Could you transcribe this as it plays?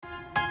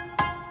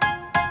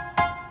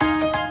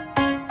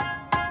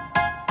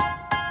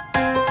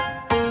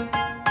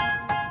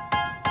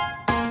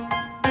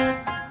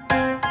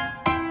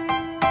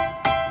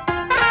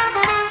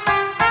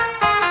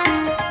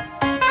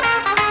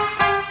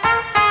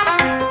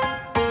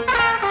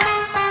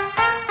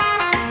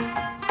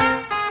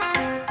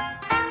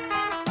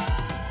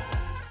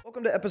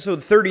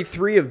episode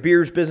 33 of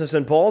Beers, Business,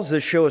 and Balls.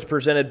 This show is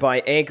presented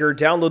by Anchor.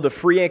 Download the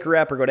free Anchor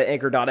app or go to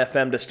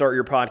anchor.fm to start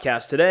your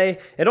podcast today.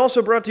 And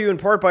also brought to you in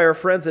part by our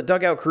friends at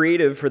Dugout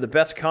Creative. For the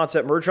best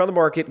concept merch on the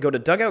market, go to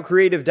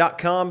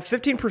dugoutcreative.com.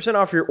 15%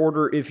 off your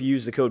order if you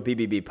use the code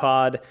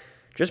BBBPOD.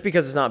 Just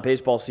because it's not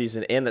baseball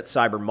season and that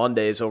Cyber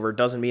Monday is over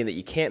doesn't mean that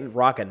you can't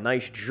rock a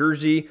nice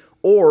jersey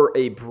or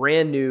a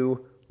brand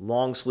new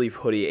long sleeve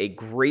hoodie, a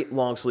great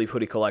long sleeve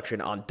hoodie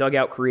collection on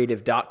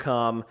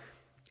dugoutcreative.com.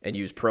 And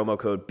use promo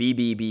code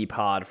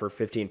BBBPOD for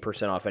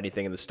 15% off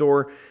anything in the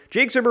store.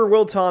 Jake Zimmer,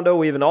 Will Tondo,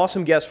 we have an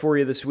awesome guest for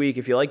you this week.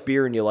 If you like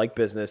beer and you like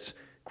business,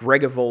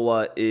 Greg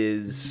Avola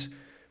is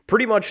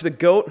pretty much the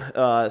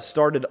GOAT.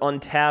 Started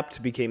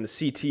Untapped, became the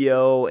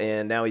CTO,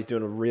 and now he's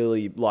doing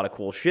a lot of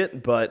cool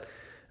shit. But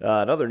in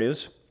other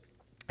news,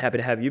 happy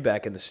to have you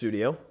back in the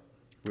studio.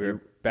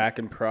 We're back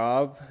in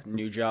Prov.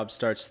 New job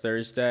starts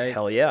Thursday.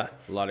 Hell yeah.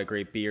 A lot of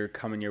great beer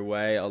coming your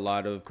way. A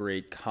lot of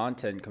great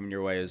content coming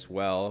your way as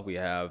well. We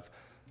have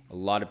a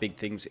lot of big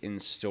things in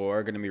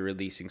store. Going to be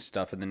releasing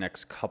stuff in the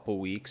next couple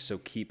weeks, so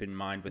keep in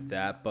mind with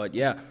that. But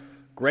yeah,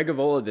 Greg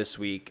Avola this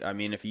week. I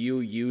mean, if you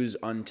use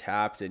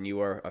Untapped and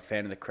you are a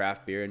fan of the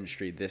craft beer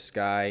industry, this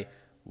guy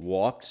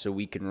walked so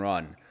we can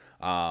run.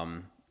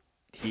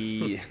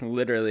 He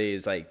literally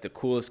is like the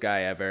coolest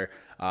guy ever.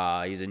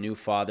 He's a new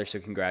father, so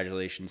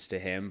congratulations to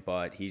him.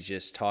 But he's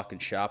just talking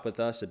shop with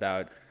us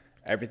about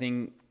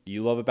everything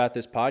you love about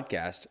this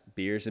podcast,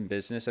 beers and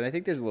business. And I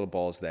think there's a little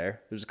balls there.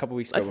 There's a couple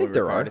weeks ago I think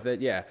there are. Of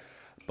it. Yeah.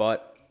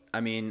 But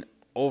I mean,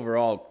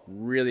 overall,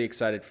 really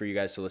excited for you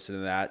guys to listen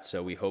to that.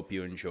 So we hope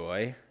you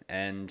enjoy.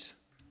 And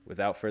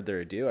without further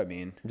ado, I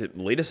mean,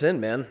 lead us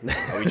in, man.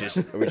 Are we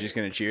just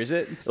going to cheers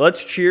it?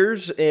 Let's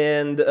cheers.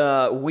 And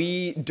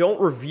we don't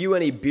review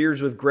any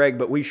beers with Greg,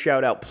 but we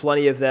shout out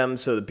plenty of them.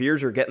 So the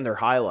beers are getting their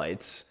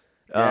highlights.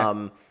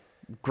 Yeah.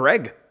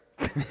 Greg,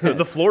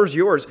 the floor is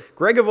yours.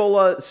 Greg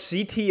Avola,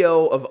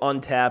 CTO of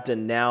Untapped,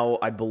 and now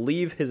I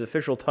believe his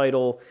official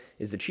title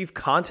is the Chief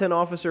Content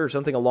Officer or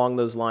something along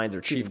those lines,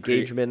 or Chief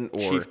Engagement or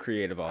Chief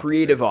Creative Officer.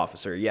 Creative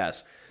Officer,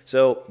 yes.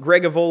 So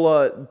Greg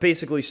Avola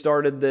basically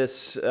started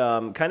this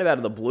kind of out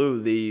of the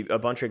blue. A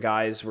bunch of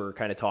guys were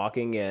kind of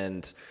talking,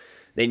 and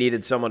they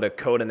needed someone to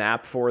code an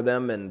app for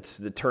them, and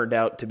it turned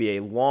out to be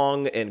a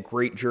long and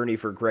great journey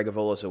for Greg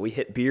Avola. So we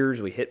hit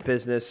beers, we hit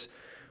business,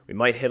 we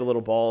might hit a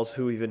little balls,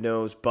 who even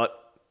knows, but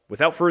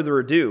without further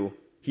ado,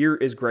 here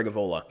is Greg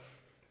Avola.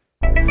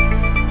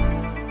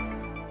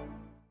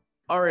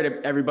 All right,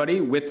 everybody,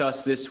 with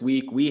us this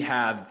week, we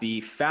have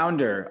the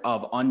founder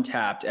of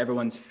Untapped,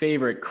 everyone's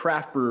favorite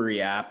craft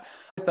brewery app.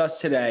 With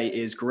us today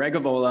is Greg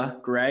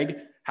Avola. Greg,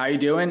 how are you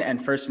doing?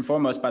 And first and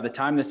foremost, by the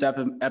time this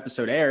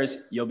episode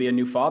airs, you'll be a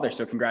new father,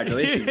 so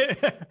congratulations.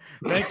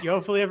 Thank you.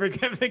 Hopefully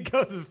everything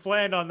goes as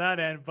planned on that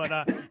end, but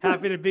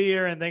happy to be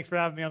here, and thanks for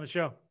having me on the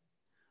show.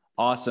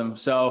 Awesome.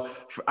 So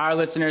for our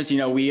listeners,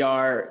 we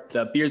are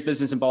the Beers,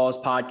 Business, and Balls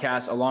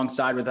podcast.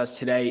 Alongside with us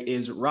today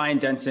is Ryan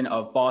Denson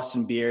of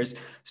Boston Beers.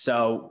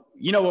 So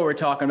you know what we're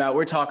talking about.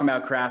 We're talking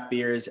about craft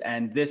beers,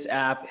 and this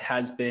app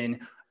has been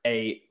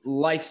a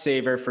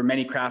lifesaver for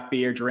many craft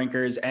beer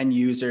drinkers and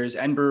users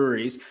and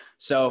breweries.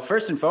 So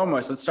first and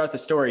foremost, let's start the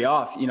story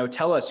off.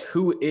 Tell us,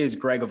 who is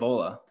Greg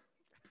Avola?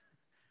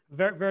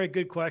 Very, very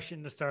good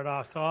question to start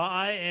off. So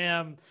I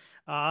am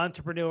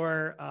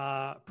entrepreneur,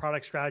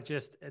 product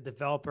strategist, a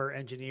developer,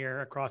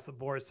 engineer across the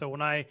board. So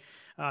when I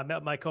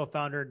met my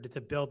co-founder to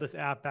build this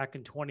app back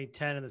in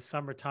 2010 in the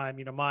summertime,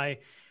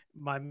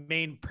 my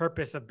main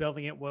purpose of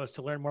building it was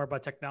to learn more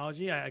about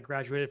technology. I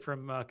graduated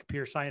from a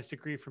computer science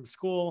degree from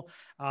school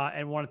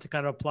and wanted to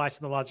kind of apply some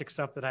of the logic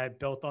stuff that I had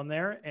built on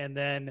there. And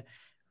then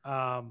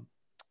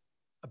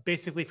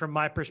basically, from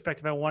my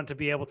perspective, I wanted to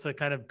be able to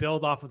kind of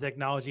build off of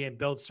technology and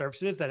build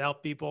services that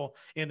help people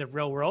in the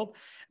real world.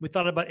 We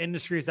thought about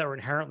industries that were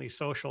inherently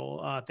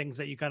social, things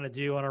that you kind of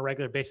do on a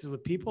regular basis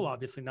with people,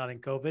 obviously not in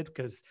COVID,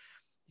 because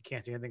you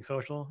can't do anything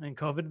social in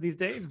COVID these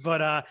days.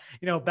 But,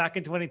 back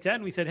in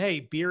 2010, we said, hey,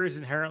 beer is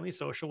inherently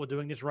social. We're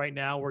doing this right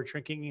now. We're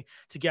drinking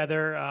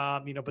together,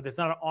 but there's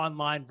not an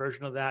online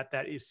version of that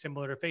is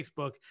similar to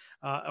Facebook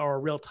or a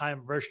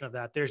real-time version of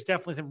that. There's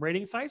definitely some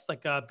rating sites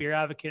like Beer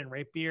Advocate and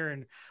Rate Beer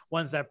and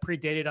ones that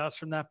predated us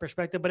from that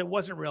perspective, but it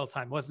wasn't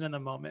real-time, wasn't in the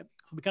moment.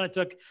 So we kind of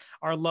took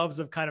our loves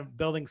of kind of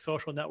building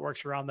social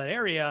networks around that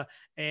area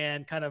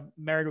and kind of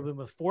married them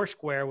with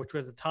Foursquare, which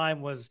was at the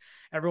time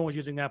everyone was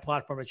using that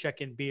platform to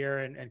check in beer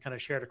and kind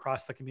of shared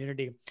across the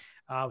community.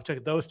 We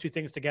took those two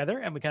things together,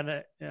 and we kind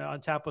of,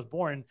 Untapped was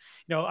born.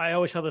 I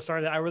always tell the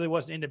story that I really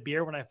wasn't into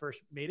beer when I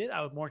first made it.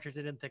 I was more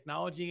interested in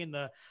technology and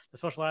the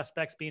social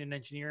aspects, being an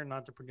engineer and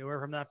entrepreneur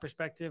from that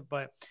perspective.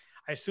 But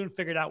I soon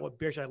figured out what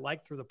beers I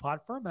liked through the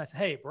platform. And I said,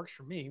 hey, it works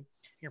for me.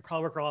 You can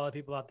probably work for a lot of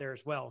people out there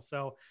as well.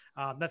 So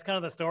that's kind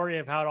of the story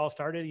of how it all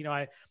started.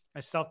 I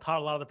self-taught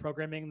a lot of the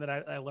programming that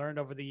I learned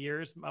over the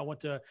years. I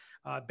went to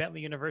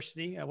Bentley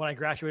University. When I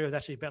graduated, it was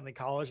actually Bentley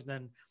College. And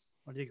then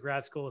when I did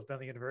grad school at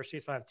Bentley University.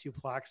 So I have 2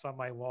 plaques on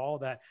my wall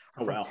that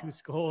are from wow. 2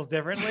 schools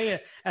differently.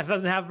 That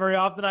doesn't happen very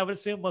often, I would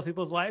assume, most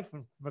people's life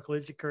from a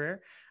collegiate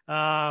career.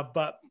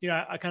 But,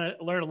 I kind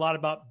of learned a lot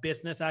about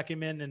business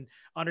acumen and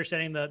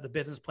understanding the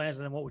business plans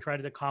and then what we try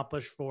to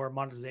accomplish for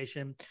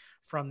monetization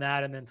from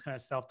that. And then kind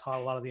of self-taught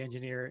a lot of the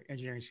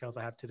engineering skills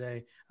I have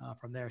today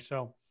from there.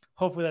 So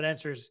hopefully that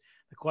answers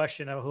the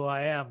question of who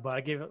I am, but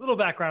I gave a little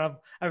background of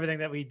everything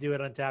that we do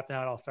at Untapped and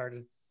how it all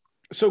started.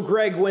 So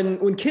Greg,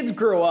 when kids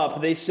grow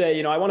up, they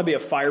say, I want to be a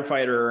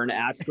firefighter or an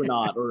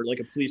astronaut or like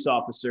a police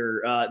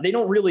officer. They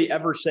don't really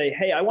ever say,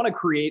 hey, I want to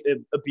create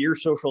a beer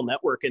social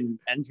network and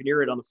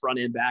engineer it on the front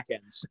end, back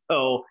end.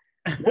 So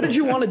what did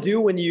you want to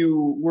do when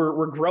you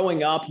were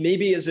growing up,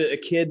 maybe as a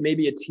kid,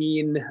 maybe a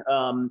teen?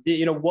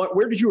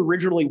 Where did you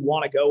originally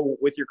want to go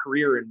with your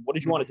career, and what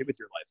did you want to do with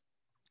your life?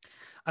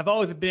 I've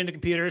always been into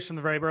computers from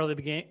the very early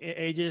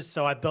ages.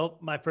 So I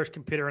built my first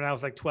computer when I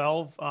was like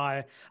 12.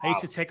 I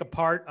used to take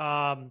apart,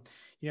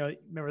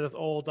 remember those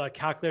old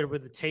calculator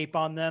with the tape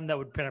on them that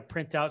would kind of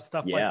print out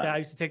stuff like that. I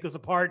used to take those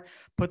apart,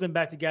 put them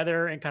back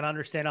together, and kind of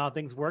understand how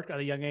things worked at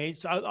a young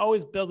age. So I was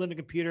always building into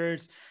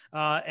computers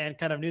and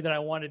kind of knew that I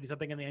wanted to do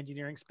something in the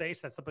engineering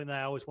space. That's something that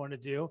I always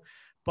wanted to do.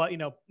 But,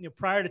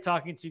 prior to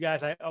talking to you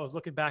guys, I was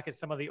looking back at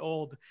some of the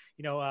old,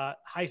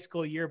 high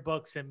school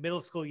yearbooks and middle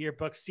school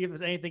yearbooks, see if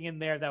there's anything in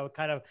there that would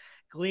kind of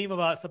gleam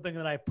about something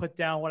that I put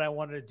down what I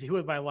wanted to do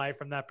with my life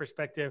from that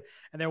perspective.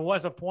 And there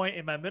was a point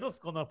in my middle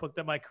school notebook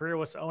that my career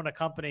was to own a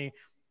company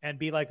and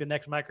be like the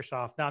next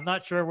Microsoft. Now, I'm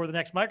not sure we're the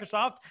next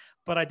Microsoft,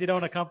 but I did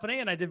own a company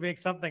and I did make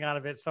something out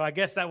of it. So I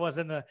guess that was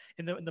in the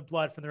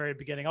blood from the very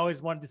beginning. I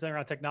always wanted to do something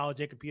around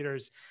technology and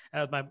computers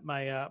as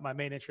my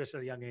main interest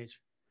at a young age.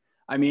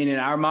 I mean, in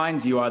our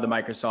minds, you are the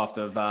Microsoft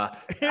of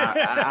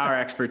our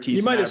expertise.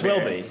 You might as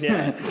well be.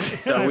 Yeah.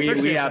 So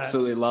we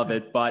absolutely love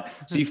it. But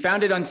so you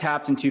founded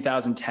Untapped in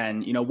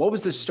 2010. What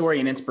was the story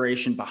and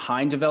inspiration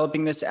behind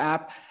developing this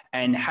app?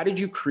 And how did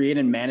you create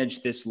and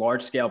manage this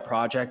large scale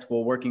project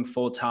while working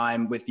full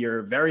time with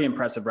your very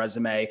impressive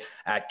resume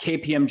at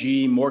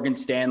KPMG, Morgan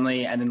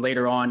Stanley, and then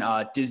later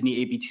on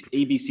Disney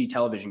ABC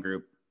Television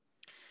Group?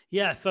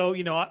 Yeah. So,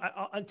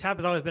 Untapped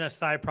has always been a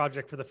side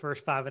project for the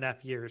first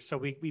 5.5 years. So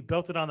we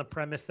built it on the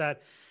premise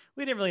that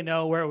we didn't really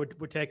know where it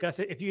would take us.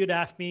 If you had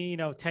asked me,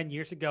 10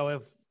 years ago,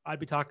 if I'd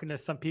be talking to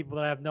some people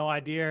that I have no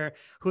idea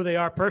who they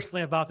are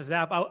personally about this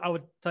app, I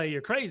would tell you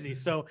you're crazy.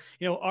 So,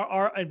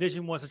 our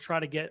vision was to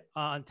try to get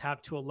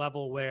Untapped to a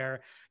level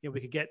where, we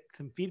could get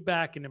some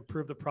feedback and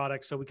improve the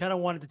product. So we kind of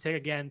wanted to take,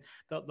 again,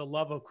 the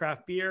love of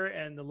craft beer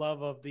and the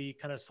love of the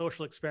kind of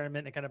social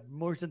experiment and kind of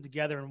merge them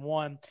together in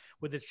one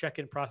with its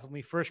check-in process. When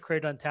we first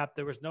created Untapped,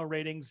 there was no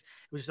ratings.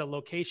 It was just a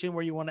location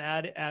where you want to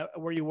add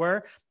where you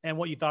were and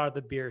what you thought of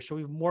the beer. So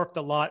we've morphed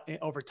a lot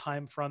over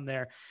time from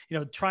there.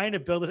 Trying to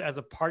build it as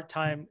a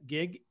part-time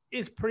gig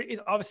is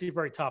obviously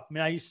very tough. I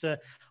mean, I used to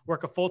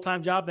work a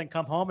full-time job, then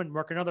come home and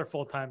work another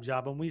full-time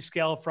job. And we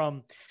scale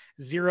from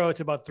 0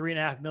 to about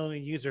 3.5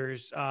 million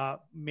users,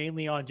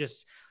 mainly on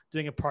just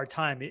doing it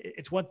part-time.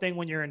 It's one thing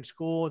when you're in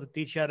school to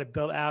teach you how to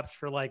build apps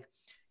for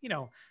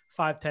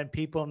 5-10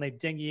 people and they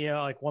ding you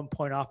like 1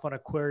 point off on a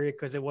query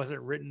because it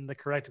wasn't written the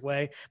correct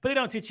way, but they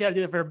don't teach you how to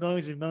do it for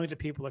millions and millions of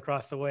people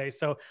across the way.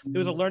 So it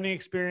was a learning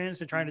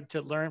experience and trying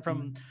to learn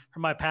from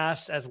my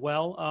past as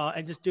well,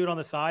 and just do it on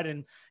the side.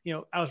 And,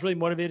 I was really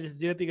motivated to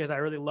do it because I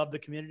really love the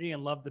community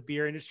and love the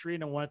beer industry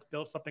and I wanted to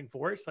build something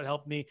for it. So it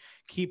helped me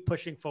keep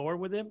pushing forward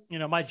with it.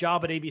 My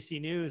job at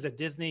ABC News at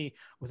Disney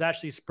was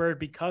actually spurred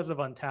because of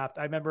Untapped.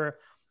 I remember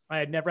I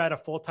had never had a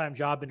full-time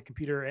job in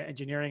computer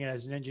engineering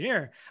as an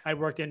engineer. I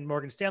worked in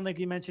Morgan Stanley, like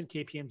you mentioned,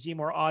 KPMG,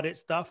 more audit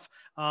stuff.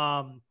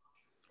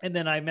 And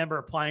then I remember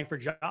applying for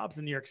jobs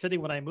in New York City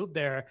when I moved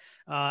there.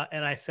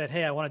 And I said,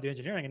 hey, I want to do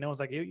engineering. And no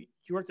one's like, you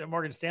worked at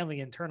Morgan Stanley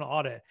internal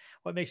audit.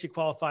 What makes you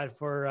qualified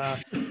for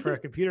a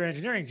computer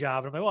engineering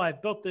job? And I'm like, well, I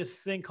built this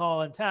thing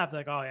called Untapped.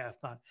 Like, oh yeah,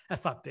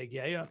 that's not big.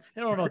 Yeah. I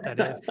don't know what that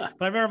is. But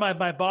I remember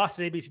my boss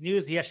at ABC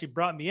News, he actually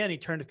brought me in. He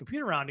turned the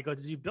computer around. He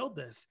goes, did you build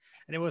this?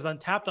 And it was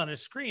Untapped on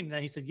his screen.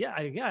 And he said, yeah,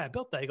 I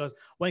built that. He goes,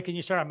 when can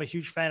you start? I'm a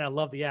huge fan. I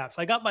love the app.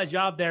 So I got my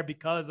job there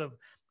because of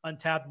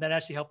Untapped. And that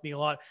actually helped me a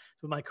lot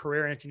with my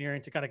career in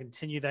engineering to kind of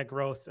continue that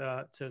growth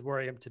to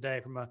where I am today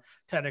from a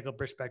technical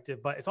perspective.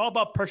 But it's all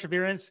about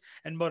perseverance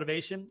and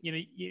motivation.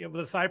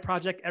 With a side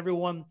project,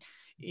 everyone,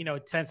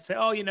 tends to say,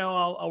 oh,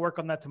 I'll work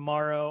on that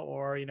tomorrow,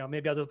 or,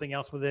 maybe I'll do something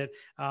else with it.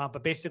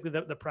 But basically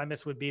the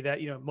premise would be that,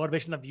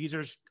 motivation of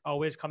users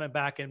always coming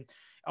back and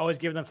always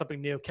giving them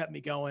something new kept me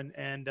going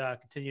and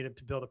continue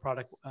to build a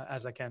product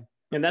as I can.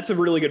 And that's a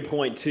really good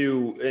point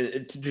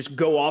too, to just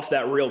go off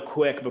that real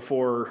quick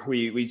before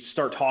we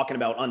start talking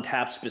about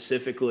Untapped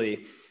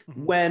specifically.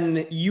 Mm-hmm.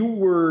 When you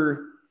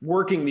were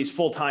working these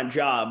full-time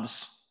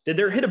jobs, did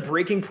there hit a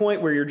breaking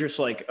point where you're just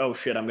like, oh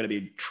shit, I'm going to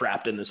be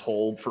trapped in this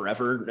hole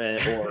forever?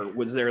 Or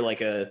was there like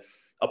a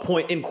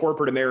point in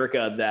corporate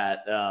America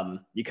that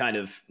you kind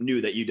of knew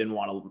that you didn't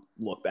want to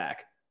look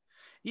back?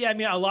 Yeah, I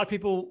mean, a lot of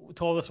people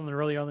told us from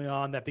really early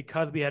on that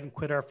because we hadn't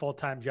quit our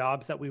full-time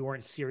jobs, that we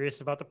weren't serious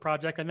about the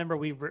project. I remember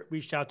we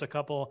reached out to a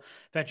couple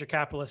venture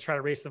capitalists, try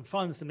to raise some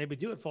funds to maybe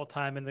do it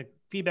full-time. And the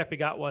feedback we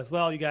got was,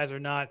 well, you guys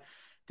are not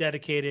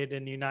dedicated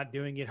and you're not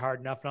doing it hard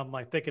enough. And I'm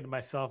like thinking to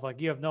myself,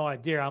 like, you have no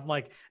idea. I'm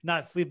like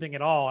not sleeping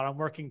at all. And I'm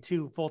working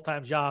 2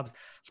 full-time jobs,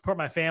 support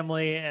my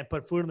family and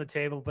put food on the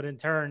table. But in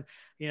turn,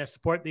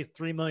 support these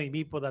 3 million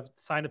people that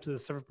signed up to the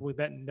service, but we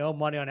bet no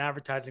money on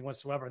advertising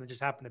whatsoever. And they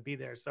just happen to be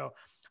there. So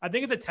I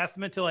think it's a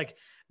testament to like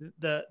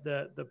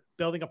the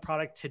building a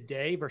product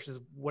today versus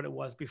what it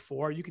was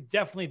before. You could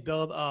definitely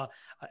build a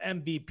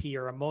MVP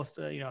or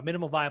a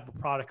minimal viable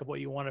product of what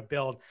you want to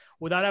build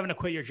without having to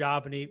quit your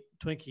job and eat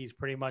Twinkies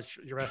pretty much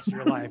the rest of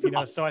your life.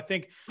 So I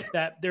think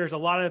that there's a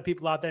lot of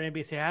people out there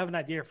maybe say, I have an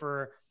idea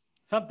for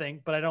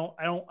something, but I don't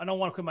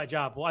want to quit my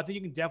job. Well, I think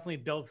you can definitely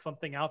build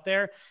something out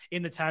there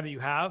in the time that you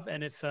have.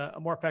 And it's a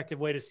more effective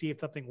way to see if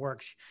something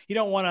works. You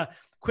don't want to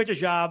quit your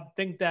job,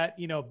 think that,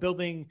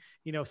 building,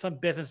 some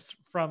business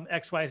from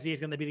XYZ is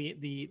going to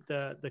be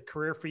the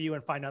career for you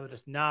and find out that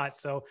it's not.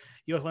 So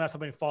you also want to have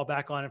something to fall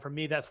back on. And for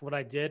me, that's what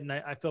I did. And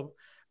I feel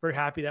very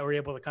happy that we're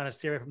able to kind of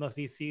steer away from those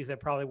VCs that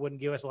probably wouldn't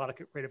give us a lot of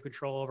creative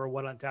control over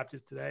what Untappd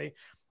is today,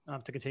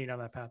 to continue down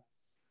that path.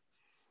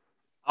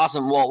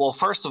 Awesome. Well,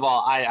 first of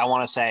all, I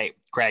want to say,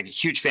 Greg,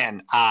 huge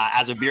fan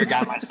as a beer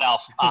guy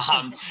myself.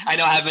 I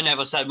know I haven't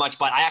ever said much,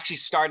 but I actually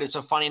started.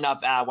 So funny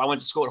enough, when I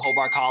went to school at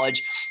Hobart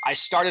College, I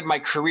started my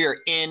career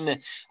in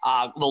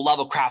the love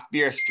of craft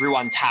beer through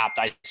Untappd.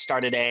 I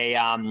started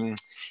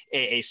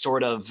a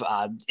sort of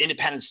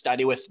independent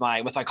study with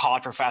my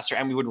college professor,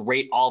 and we would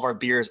rate all of our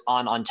beers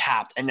on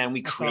Untappd, and then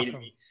we created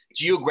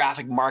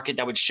geographic market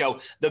that would show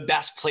the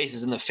best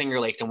places in the Finger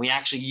Lakes. And we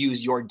actually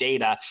used your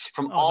data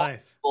from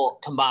people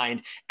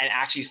combined and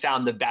actually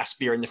found the best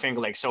beer in the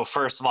Finger Lakes. So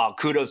first of all,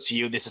 kudos to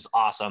you. This is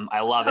awesome.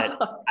 I love it.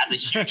 As a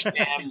huge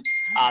fan,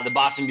 the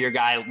Boston Beer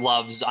Guy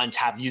loves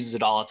Untappd, uses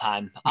it all the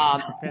time.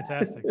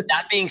 Fantastic.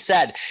 That being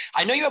said,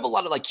 I know you have a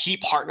lot of like key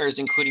partners,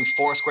 including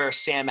Foursquare,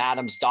 Sam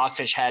Adams,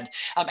 Dogfish Head.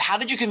 How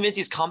did you convince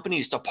these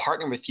companies to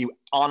partner with you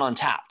on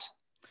Untappd?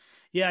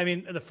 Yeah, I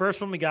mean, the first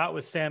one we got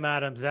was Sam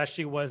Adams. It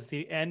actually was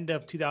the end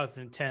of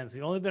 2010. So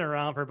they've only been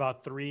around for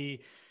about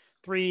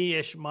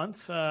three-ish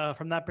months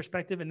from that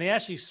perspective. And they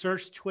actually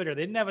searched Twitter.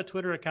 They didn't have a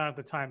Twitter account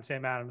at the time,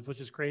 Sam Adams,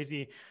 which is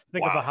crazy to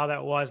think about how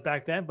that was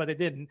back then, but they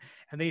didn't.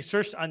 And they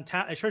searched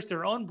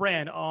their own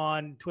brand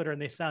on Twitter,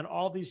 and they found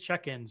all these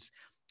check-ins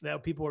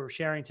that people were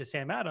sharing to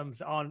Sam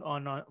Adams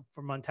from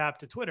Untappd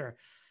to Twitter.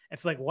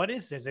 It's like, what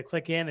is this? They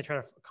click in, they try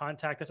to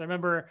contact us. I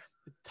remember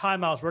the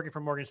time I was working for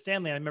Morgan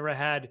Stanley, I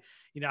remember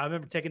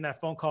taking that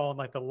phone call in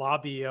like the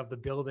lobby of the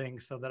building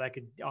so that I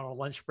could on a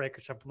lunch break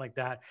or something like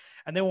that.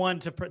 And they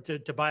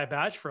wanted to buy a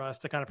badge for us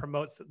to kind of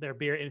promote their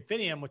beer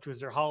Infinium, which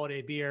was their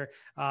holiday beer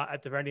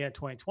at the very end of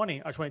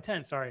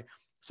 2010, sorry.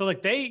 So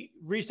like they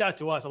reached out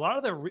to us. A lot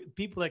of the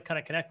people that kind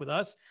of connect with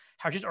us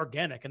are just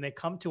organic, and they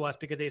come to us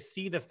because they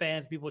see the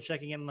fans, people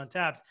checking in on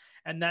Untappd,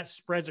 and that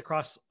spreads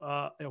across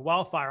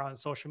wildfire on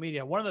social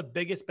media. One of the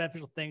biggest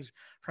beneficial things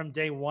from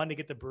day one to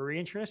get the brewery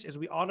interest is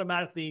we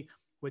automatically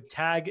would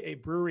tag a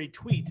brewery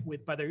tweet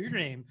by their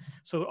username.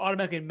 So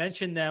automatically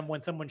mention them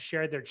when someone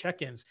shared their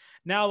check-ins.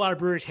 Now, a lot of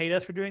brewers hate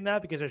us for doing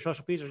that because their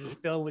social feeds are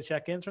just filled with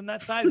check-ins from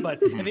that side.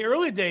 But in the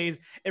early days,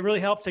 it really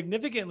helped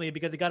significantly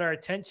because it got our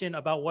attention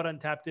about what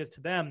Untappd is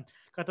to them,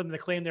 got them to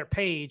claim their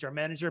page or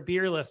manage their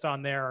beer list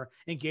on there, or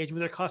engage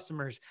with their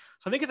customers.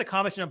 So I think it's a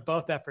combination of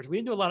both efforts. We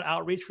didn't do a lot of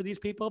outreach for these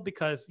people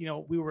because,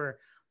 we were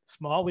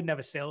small. We didn't have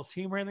a sales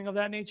team or anything of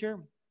that nature.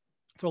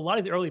 So a lot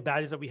of the early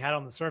badges that we had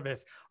on the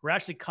service were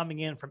actually coming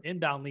in from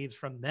inbound leads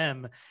from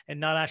them and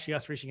not actually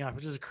us reaching out,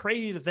 which is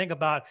crazy to think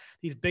about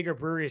these bigger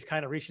breweries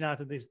kind of reaching out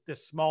to this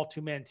small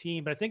 2-man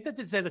team. But I think that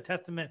this is a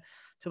testament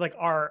to like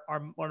our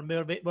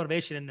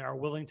motivation and our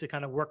willing to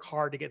kind of work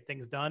hard to get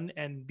things done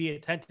and be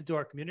attentive to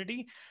our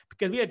community,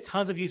 because we had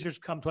tons of users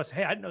come to us.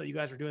 Hey, I didn't know that you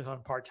guys were doing this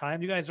on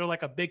part-time. You guys are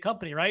like a big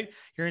company, right?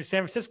 You're in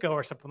San Francisco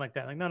or something like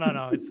that. Like,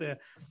 no. It's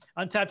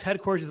Untappd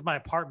headquarters is my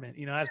apartment.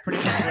 That's pretty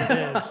much what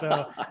it is.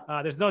 So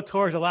there's no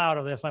tours allowed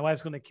of this. My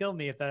wife's going to kill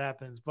me if that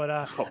happens. But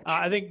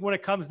I think when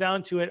it comes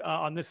down to it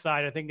on this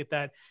side, I think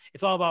that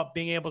it's all about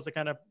being able to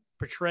kind of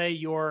portray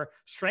your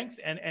strength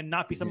and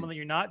not be someone that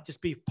you're not.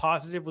 Just be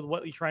positive with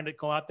what you're trying to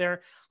go out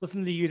there,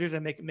 listen to the users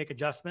and make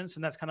adjustments.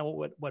 And that's kind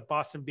of what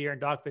Boston Beer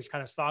and Dogfish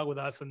kind of saw with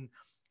us. And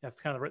that's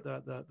kind of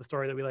the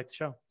story that we like to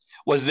show.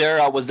 Was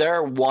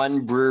there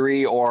one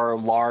brewery or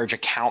large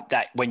account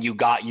that when you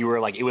were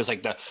like, it was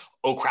like the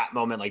oh crap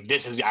moment, like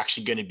this is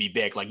actually going to be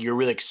big, like you're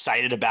really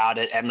excited about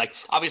it? And like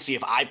obviously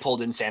if I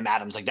pulled in Sam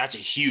Adams, like that's a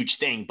huge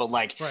thing, but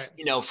like right.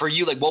 For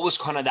you, like what was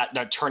kind of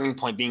that turning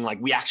point being like,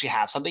 we actually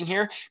have something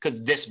here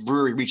because this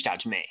brewery reached out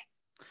to me?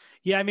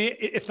 Yeah, I mean,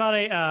 it's not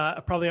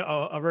probably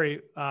a very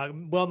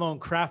well-known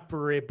craft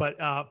brewery, but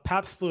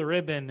Pabst Blue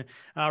Ribbon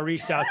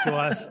reached out to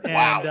us,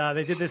 and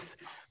they did this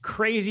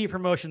crazy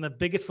promotion. The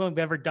biggest one we've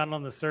ever done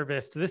on the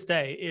service to this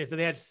day is that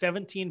they had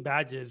 17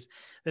 badges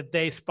that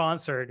they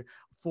sponsored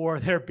for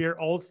their beer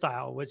Old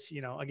Style, which,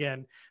 you know,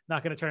 again,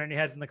 not going to turn any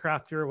heads in the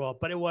craft beer world,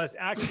 but it was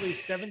actually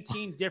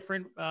 17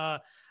 different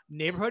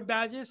neighborhood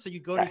badges. So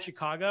you go to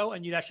Chicago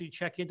and you'd actually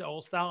check into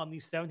Old Style on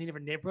these 17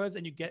 different neighborhoods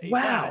and you get a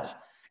badge.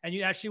 And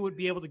you actually would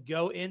be able to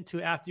go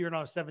into, after you're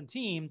on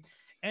 17,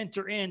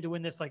 enter in to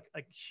win this like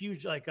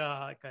huge like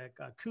a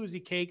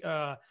koozie cake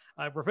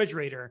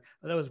refrigerator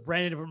that was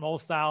branded from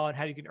Old Style, and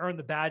how you can earn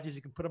the badges,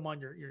 you can put them on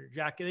your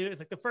jacket. It's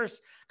like the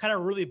first kind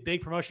of really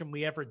big promotion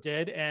we ever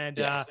did, and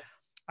I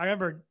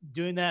remember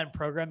doing that and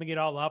programming it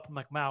all up. I'm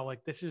like, wow,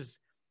 like this is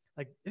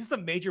a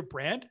major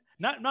brand,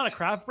 not a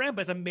craft brand,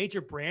 but it's a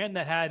major brand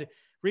that had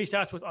reached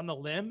out to us on the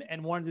limb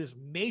and wanted this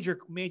major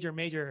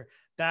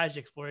badge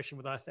exploration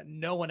with us that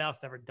no one else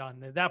ever done.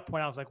 And at that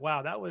point, I was like,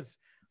 wow,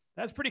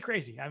 that's pretty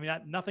crazy. I mean,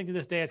 nothing to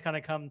this day has kind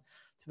of come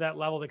to that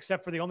level,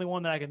 except for the only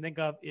one that I can think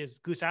of is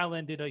Goose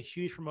Island did a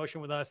huge promotion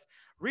with us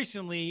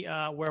recently,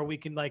 where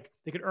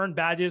they could earn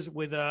badges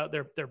with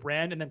their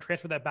brand and then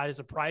transfer that badge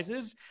as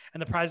prizes.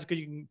 And the prizes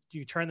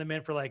you turn them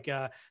in for like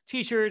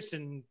t-shirts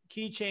and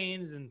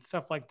keychains and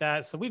stuff like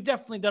that. So we've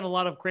definitely done a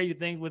lot of crazy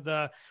things with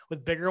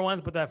bigger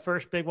ones, but that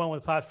first big one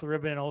with Plastic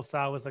Ribbon and Old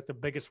Style was like the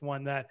biggest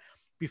one that,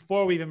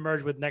 before we even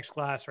merged with Next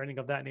Glass or anything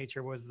of that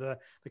nature, was the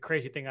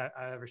crazy thing I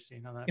ever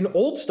seen on that. In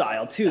Old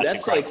Style too.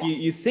 That's like,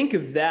 you think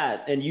of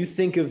that and you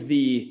think of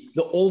the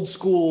old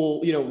school,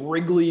 you know,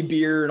 Wrigley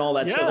beer and all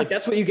that stuff. Like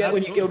that's what you get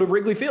when you go to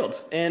Wrigley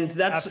Field. And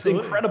that's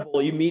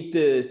incredible. You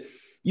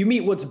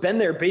meet what's been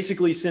there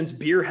basically since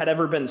beer had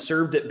ever been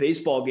served at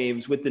baseball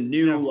games with the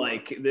new,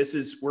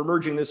 we're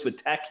merging this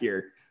with tech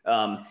here.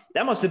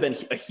 That must've been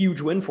a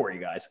huge win for you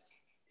guys.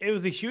 It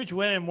was a huge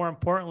win, and more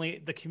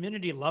importantly, the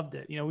community loved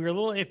it. You know, we were a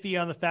little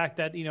iffy on the fact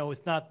that, you know,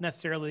 it's not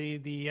necessarily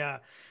the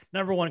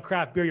number one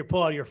craft beer you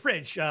pull out of your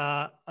fridge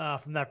from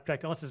that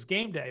perspective, unless it's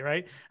game day,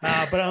 right?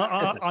 But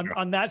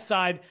on that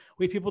side,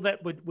 we have people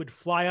that would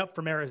fly up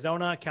from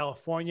Arizona,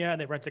 California, and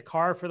they rent a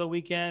car for the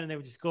weekend, and they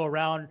would just go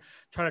around,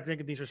 try to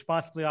drink these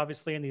responsibly,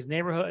 obviously, in these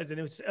neighborhoods. And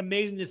it was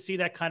amazing to see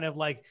that kind of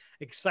like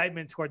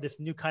excitement toward this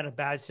new kind of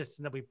badge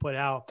system that we put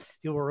out.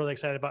 People were really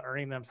excited about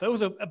earning them. So it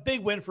was a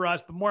big win for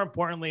us, but more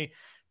importantly,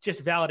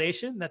 just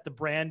validation that the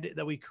brand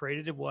that we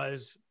created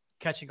was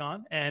catching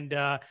on. And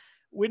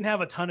we didn't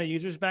have a ton of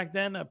users back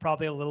then,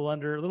 probably a little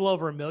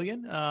over 1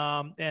 million.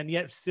 And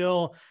yet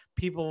still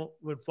people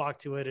would flock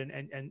to it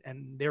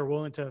and they were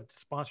willing to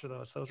sponsor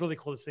those. So it was really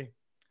cool to see.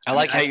 I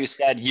like how you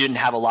said you didn't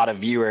have a lot of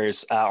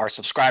viewers or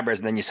subscribers,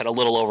 and then you said a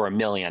little over 1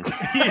 million.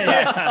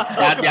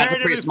 That's a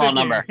pretty small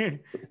number.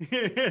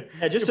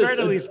 Just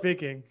comparatively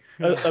speaking,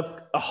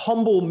 a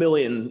humble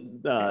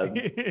million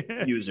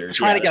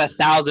users. I'm trying to get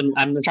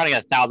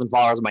 1,000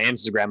 followers on my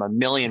Instagram. 1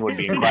 million would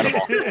be incredible.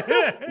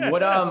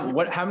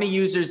 How many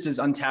users does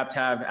Untapped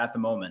have at the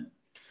moment?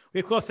 We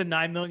have close to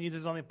 9 million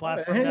users on the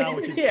platform now,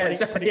 which is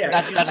pretty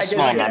that's a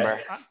small number.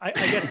 I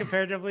guess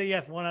comparatively,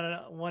 yes, one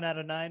out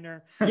of 9.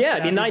 Or yeah,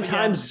 I mean 9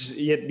 times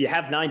you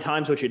have 9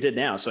 times what you did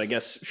now. So I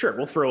guess sure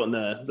we'll throw in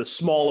the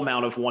small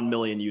amount of 1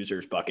 million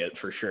users bucket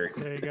for sure.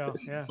 There you go.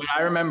 Yeah. But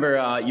I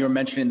remember you were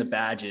mentioning the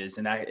badges,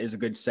 and that is a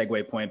good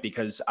segue point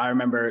because I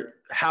remember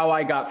how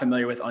I got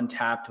familiar with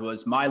Untapped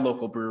was my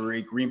local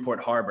brewery, Greenport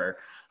Harbor.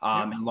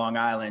 In Long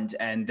Island,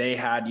 and they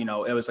had, you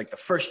know, it was like the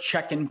first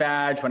check-in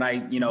badge when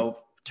I, you know,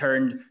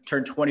 turned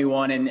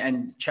 21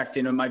 and checked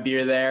in with my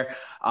beer there.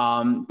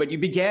 But you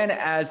began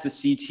as the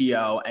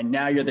CTO and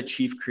now you're the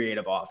chief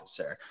creative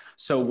officer.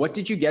 So what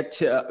did you get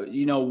to,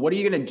 you know, what are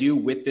you going to do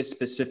with this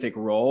specific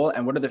role,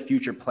 and what are the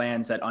future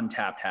plans that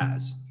Untapped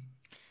has?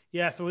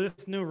 Yeah, so with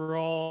this new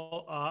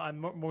role, I'm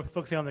more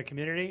focusing on the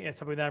community. It's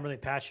something that I'm really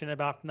passionate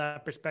about from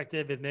that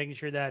perspective, is making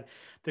sure that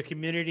the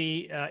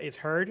community is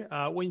heard.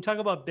 When you talk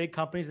about big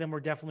companies, then we're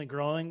definitely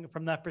growing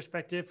from that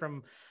perspective,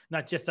 from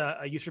not just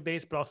a user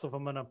base, but also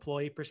from an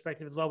employee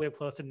perspective as well. We have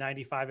close to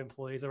 95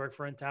 employees that work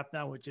for Untapped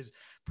now, which is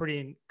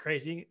pretty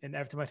crazy. And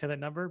every time I say that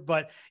number,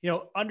 but, you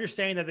know,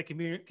 understanding that the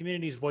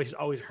community's voice is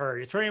always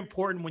heard. It's very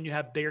important when you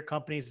have bigger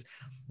companies.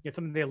 It's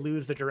something they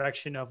lose the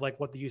direction of like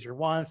what the user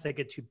wants. They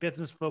get too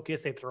business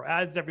focused. They throw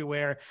ads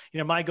everywhere. You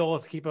know, my goal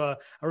is to keep a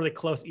really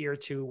close ear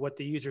to what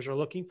the users are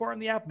looking for in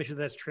the app, make sure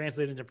that's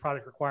translated into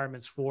product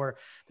requirements for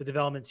the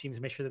development teams,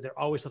 make sure that they're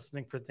always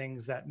listening for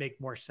things that make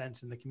more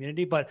sense in the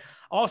community. But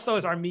also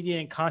as our media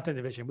and content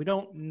division, we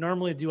don't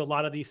normally do a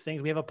lot of these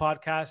things. We have a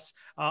podcast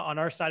on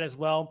our side as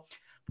well.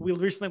 We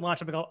recently launched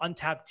something called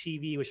Untapped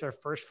TV, which is our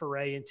first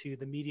foray into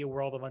the media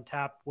world of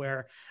Untapped,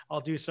 where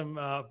I'll do some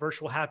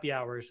virtual happy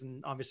hours.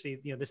 And obviously,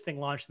 you know, this thing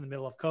launched in the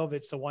middle of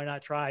COVID, so why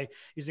not try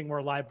using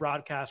more live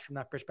broadcasts from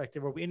that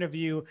perspective, where we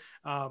interview,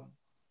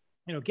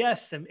 you know,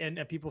 guests and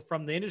people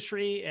from the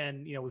industry.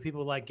 And, you know, with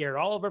people like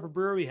Garrett Oliver for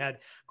Brewer, we had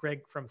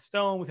Greg from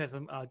Stone, we've had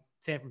some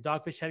Sam from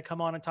Dogfish Head come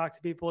on and talk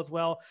to people as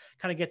well,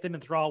 kind of get them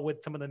enthralled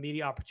with some of the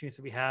media opportunities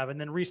that we have. And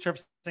then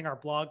resurfacing our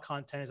blog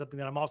content is something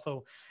that I'm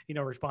also,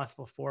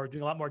 responsible for,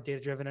 doing a lot more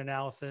data-driven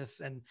analysis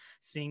and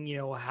seeing,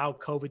 how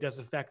COVID does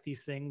affect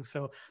these things.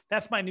 So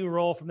that's my new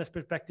role from this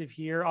perspective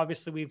here.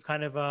 Obviously, we've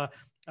kind of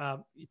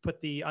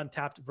put the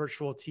Untapped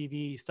virtual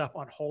TV stuff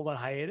on hold, on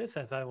hiatus,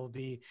 as I will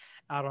be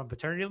out on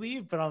paternity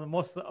leave. But on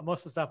most of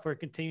the stuff, we're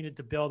continuing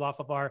to build off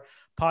of our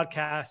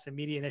podcast and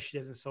media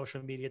initiatives and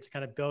social media to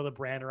kind of build a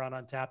brand around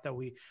Untapped that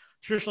we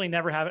traditionally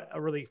never have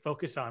a really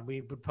focus on.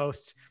 We would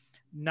post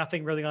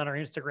nothing really on our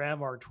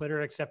Instagram or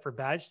Twitter except for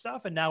badge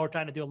stuff. And now we're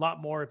trying to do a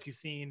lot more. If you've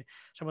seen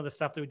some of the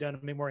stuff that we've done,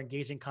 make more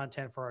engaging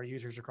content for our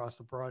users across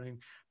the board and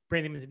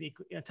bring them into the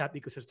Untapped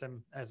ecosystem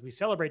as we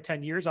celebrate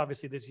 10 years,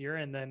 obviously this year.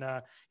 And then,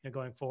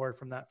 going forward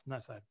from that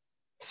side.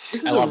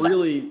 This is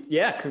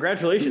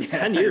congratulations.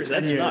 10 years.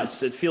 That's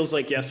nuts. It feels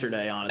like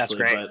yesterday, honestly.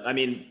 That's great. But I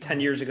mean, 10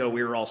 years ago,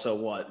 we were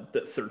also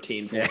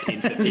 13,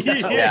 14,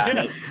 15.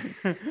 Yeah.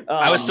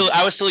 I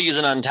was still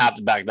using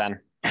Untapped back then.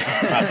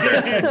 I was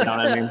 13, you know what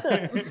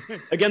I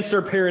mean? Against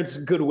our parents'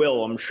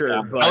 goodwill, I'm sure.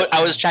 Yeah. But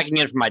I was checking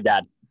in for my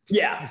dad.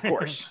 Yeah, of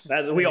course.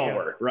 We all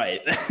were,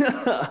 right?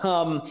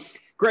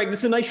 Greg, this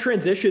is a nice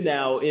transition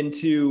now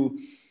into,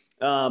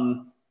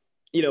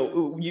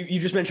 you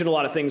just mentioned a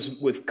lot of things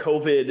with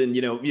COVID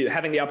and,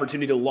 having the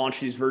opportunity to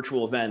launch these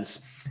virtual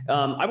events.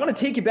 I want to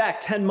take you back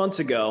 10 months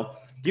ago.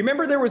 Do you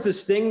remember there was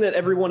this thing that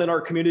everyone in our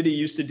community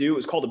used to do? It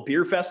was called a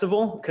beer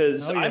festival,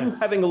 because I'm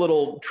having a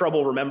little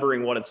trouble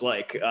remembering what it's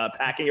like,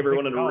 packing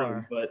everyone in a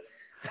room. But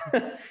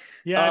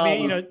yeah, I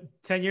mean,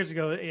 10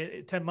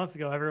 months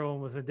ago,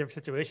 everyone was in a different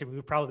situation. We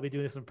would probably be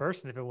doing this in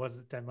person if it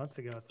wasn't 10 months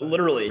ago. So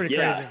literally, pretty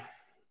crazy.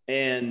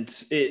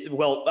 And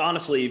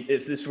honestly,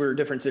 if this were a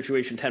different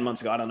situation 10 months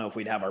ago, I don't know if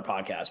we'd have our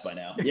podcast by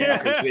now.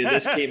 Yeah,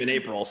 this came in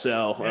April.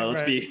 So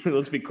let's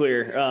be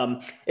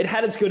clear. It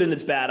had its good and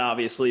its bad,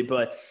 obviously,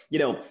 but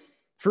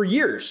for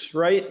years,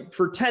 right?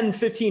 For 10,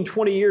 15,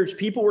 20 years,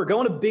 people were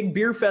going to big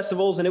beer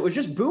festivals and it was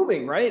just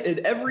booming, right? And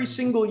every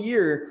single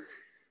year,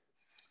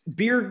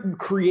 beer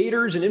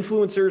creators and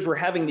influencers were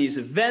having these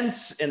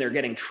events and they're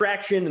getting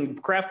traction,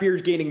 and craft beer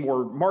is gaining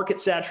more market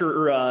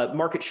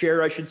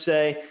share, I should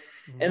say.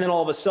 And then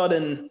all of a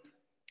sudden,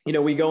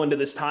 we go into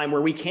this time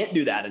where we can't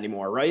do that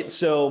anymore, right?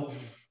 So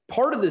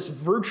part of this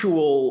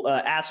virtual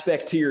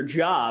aspect to your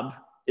job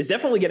is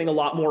definitely getting a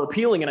lot more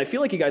appealing. And I feel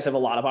like you guys have a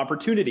lot of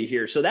opportunity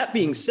here. So that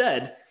being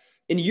said,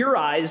 in your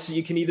eyes,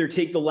 you can either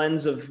take the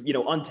lens of,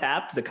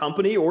 Untapped, the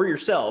company, or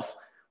yourself.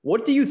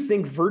 What do you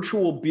think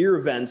virtual beer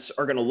events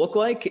are going to look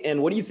like?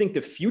 And what do you think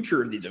the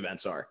future of these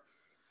events are?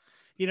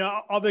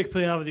 I'll be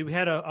completely honest with you. We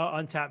had a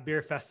Untapped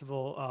Beer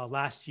Festival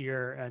last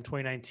year in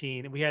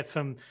 2019, and we had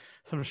some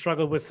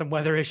struggle with some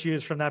weather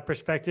issues from that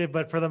perspective.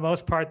 But for the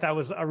most part, that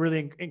was a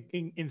really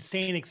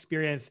insane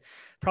experience.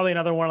 Probably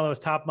another one of those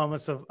top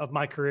moments of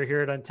my career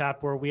here at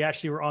Untapped, where we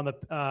actually were on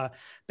the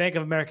Bank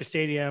of America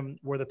Stadium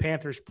where the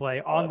Panthers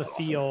play on the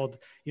field,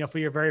 for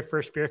your very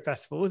first beer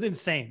festival. It was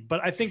insane.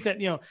 But I think that,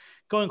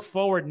 going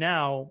forward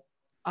now,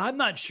 I'm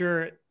not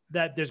sure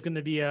that there's going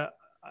to be a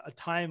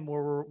time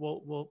where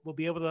we'll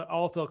be able to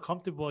all feel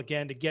comfortable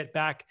again to get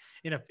back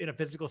in a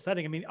physical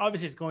setting. I mean,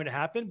 obviously it's going to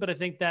happen, but I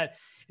think that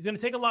it's going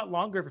to take a lot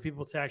longer for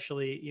people to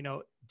actually,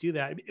 do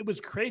that. It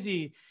was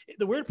crazy.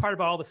 The weird part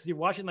about all this is you're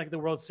watching like the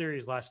World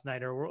Series last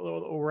night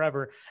or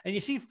wherever, and you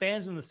see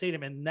fans in the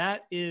stadium, and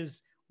that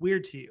is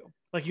weird to you.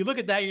 Like you look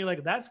at that and you're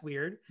like, that's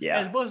weird. Yeah.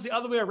 As opposed to the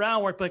other way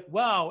around where it's like,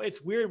 wow,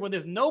 it's weird when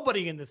there's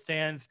nobody in the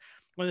stands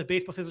when the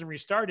baseball season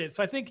restarted.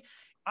 So I think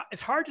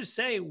it's hard to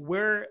say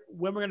when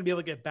we're going to be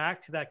able to get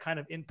back to that kind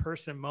of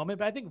in-person moment,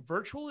 but I think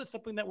virtual is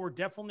something that we're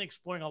definitely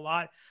exploring a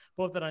lot,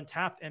 both at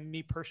Untapped and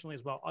me personally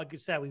as well. Like I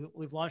said,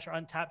 we've launched our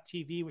Untapped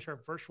TV, which are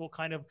virtual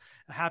kind of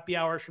happy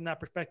hours from that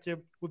perspective.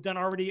 We've done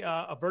already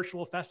a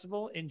virtual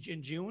festival in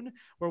June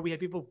where we had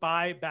people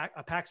buy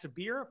back packs of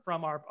beer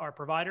from our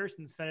providers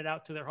and send it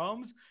out to their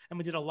homes. And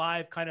we did a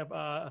live kind of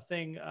a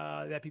thing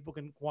that people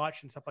can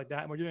watch and stuff like that.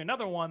 And we're doing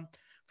another one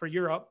for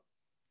Europe,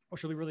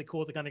 which will be really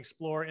cool to kind of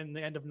explore in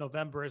the end of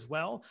November as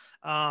well.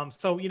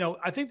 So,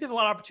 I think there's a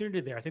lot of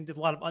opportunity there. I think there's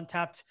a lot of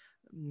untapped,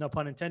 no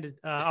pun intended,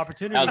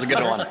 opportunity. That was a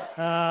good one.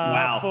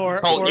 Wow.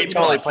 You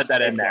totally put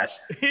that in there.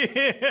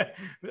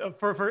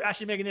 for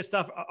actually making this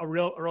stuff a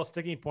real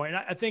sticking point.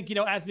 And I think,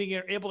 as we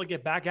are able to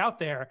get back out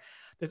there,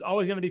 there's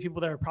always going to be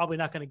people that are probably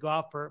not going to go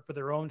out for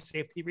their own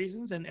safety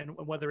reasons. And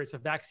whether it's a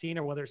vaccine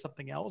or whether it's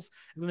something else,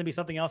 it's going to be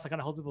something else that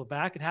kind of hold people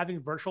back. And having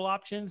virtual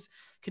options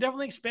can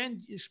definitely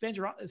expand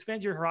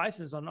your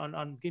horizons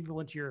on getting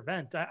people into your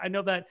event. I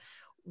know that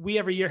we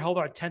every year hold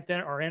our 10th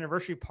or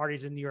anniversary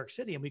parties in New York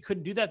City, and we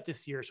couldn't do that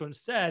this year. So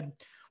instead,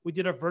 we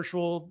did a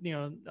virtual,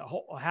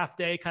 a half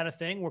day kind of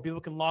thing where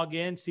people can log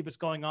in, see what's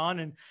going on,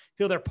 and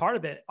feel they're part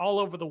of it all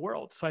over the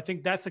world. So I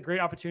think that's a great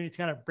opportunity to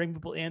kind of bring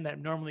people in that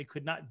normally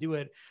could not do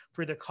it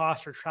for either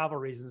cost or travel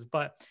reasons.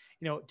 But,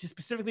 just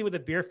specifically with the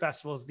beer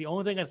festivals, the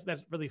only thing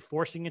that's really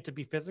forcing it to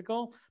be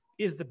physical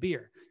is the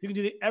beer. You can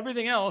do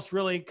everything else,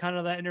 really kind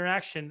of that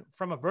interaction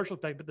from a virtual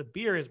perspective, but the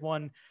beer is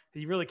one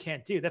that you really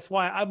can't do. That's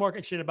why I'm more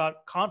interested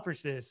about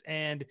conferences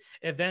and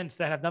events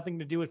that have nothing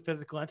to do with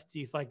physical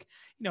entities. Like,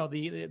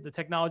 the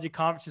technology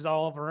conferences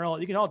all over the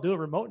world. You can all do it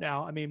remote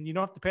now. I mean, you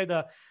don't have to pay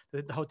the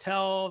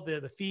hotel,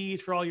 the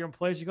fees for all your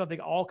employees. They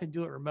all can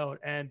do it remote,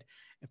 and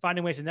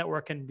finding ways to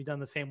network can be done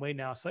the same way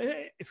now. So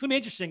it's going to be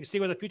interesting to see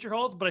what the future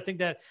holds, but I think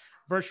that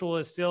virtual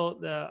is still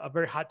a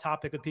very hot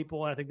topic with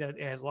people. And I think that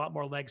it has a lot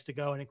more legs to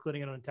go, and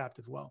including it on Untappd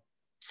as well.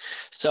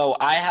 So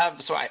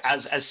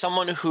as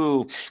someone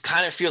who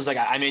kind of feels like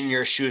I'm in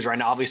your shoes right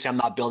now, obviously I'm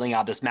not building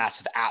out this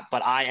massive app,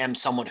 but I am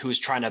someone who's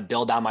trying to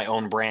build out my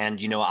own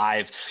brand.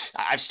 I've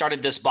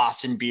started this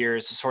Boston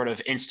Beers sort of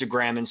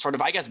Instagram and sort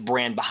of, I guess,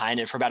 brand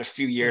behind it for about a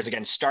few years.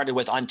 Again, started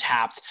with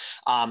Untappd,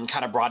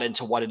 kind of brought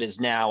into what it is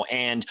now.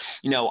 And,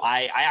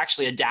 I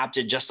actually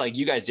adapted just like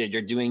you guys did.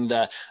 You're doing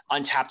the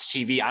Untappd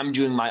TV. I'm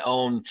doing my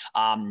own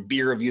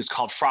beer reviews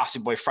called Frosty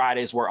Boy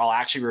Fridays, where I'll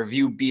actually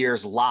review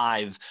beers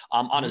live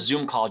on a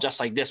Zoom call just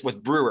like this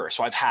with brewers.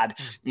 So I've had,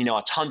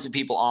 tons of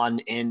people on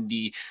in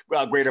the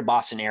greater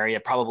Boston area,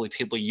 probably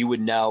people you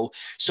would know.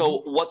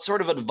 So what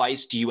sort of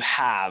advice do you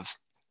have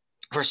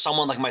for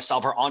someone like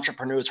myself or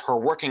entrepreneurs who are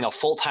working a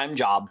full-time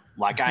job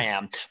like I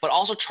am, but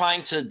also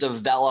trying to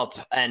develop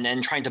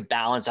and trying to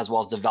balance as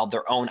well as develop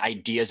their own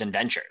ideas and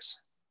ventures?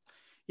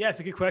 Yeah, it's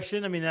a good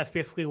question. I mean, that's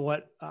basically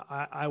what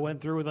I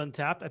went through with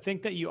Untappd. I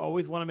think that you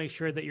always want to make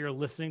sure that you're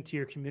listening to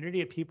your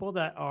community of people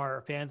that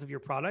are fans of your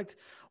product.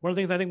 One of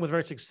the things I think was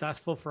very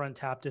successful for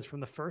Untappd is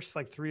from the first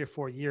 3 or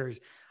 4 years,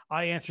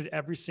 I answered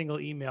every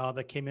single email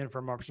that came in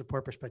from our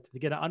support perspective to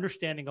get an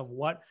understanding of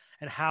what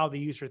and how the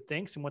user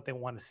thinks and what they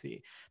want to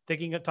see.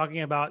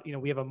 Talking about,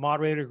 we have a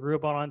moderator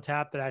group on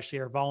Untappd that actually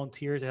are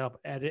volunteers to help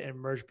edit and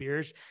merge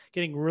beers,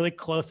 getting really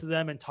close to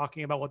them and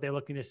talking about what they're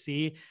looking to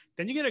see.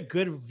 Then you get a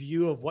good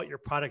view of what your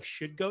product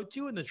should go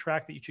to and the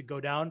track that you should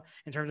go down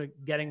in terms of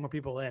getting more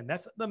people in.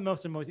 That's the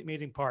most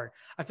amazing part.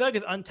 I feel like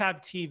with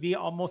Untappd TV,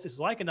 almost it's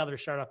like another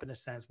startup in a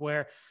sense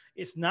where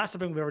it's not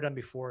something we've ever done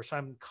before. So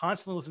I'm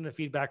constantly listening to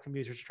feedback from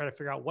users to try to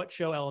figure out what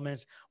show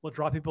elements will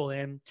draw people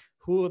in,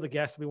 who are the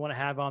guests we want to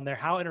have on there,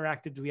 how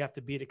interactive do we have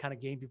to be to kind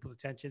of gain people's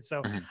attention.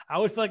 So I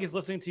would feel like it's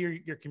listening to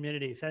your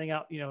community, sending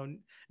out,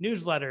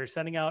 newsletters,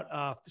 sending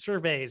out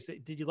surveys.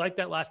 Did you like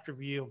that last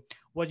review?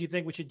 What do you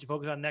think we should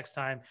focus on next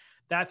time?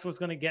 That's what's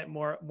going to get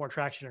more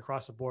traction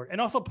across the board.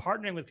 And also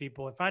partnering with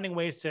people and finding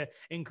ways to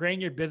ingrain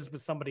your business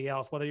with somebody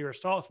else, whether you're a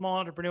small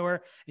entrepreneur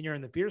and you're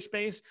in the beer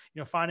space,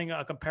 finding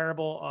a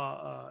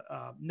comparable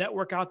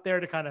network out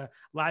there to kind of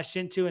lash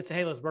into and say,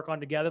 hey, let's work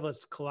on together.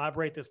 Let's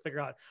collaborate. Let's figure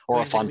out.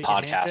 Or a fun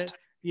podcast.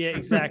 Yeah,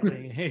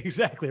 exactly.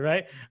 Exactly.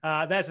 Right.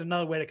 That's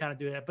another way to kind of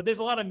do that. But there's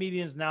a lot of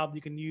mediums now that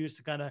you can use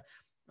to kind of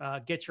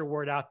get your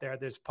word out there.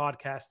 There's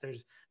podcasts,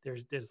 there's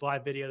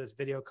live video, there's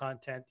video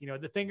content,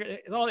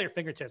 it's all at your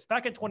fingertips.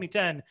 Back in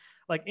 2010,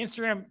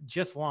 Instagram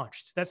just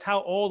launched. That's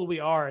how old we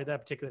are at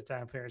that particular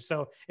time period.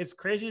 So it's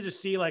crazy to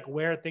see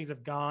where things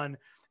have gone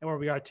and where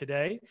we are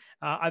today.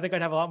 I think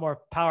I'd have a lot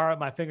more power at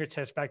my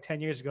fingertips back 10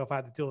 years ago if I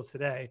had the tools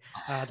today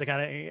to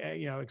kind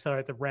of,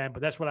 accelerate the brand.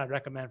 But that's what I'd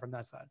recommend from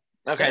that side.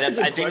 Okay. That's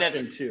a good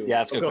question.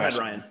 That's a good question. Ahead,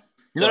 Ryan.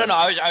 No.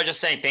 I was just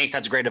saying, thanks.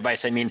 That's great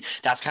advice. I mean,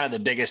 that's kind of the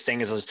biggest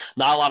thing is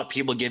not a lot of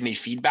people give me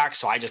feedback.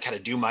 So I just kind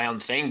of do my own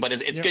thing, but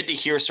it's good to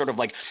hear sort of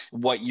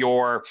what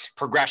your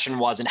progression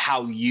was and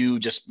how you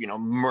just,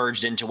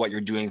 merged into what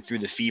you're doing through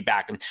the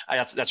feedback. And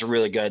that's a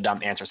really good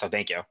answer. So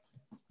thank you.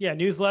 Yeah.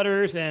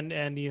 Newsletters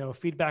and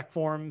feedback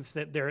forms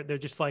that they're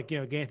just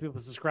getting people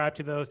to subscribe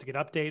to those to get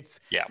updates.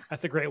 Yeah.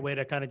 That's a great way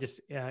to kind of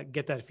just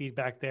get that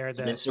feedback there.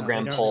 That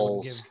Instagram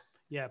polls.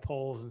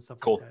 Polls and stuff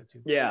cool. like that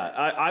too. Yeah.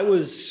 I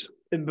was,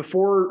 and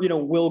before,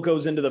 Will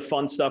goes into the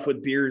fun stuff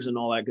with beers and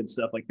all that good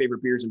stuff, like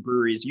favorite beers and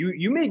breweries,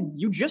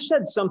 you just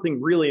said something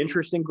really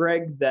interesting,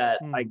 Greg, that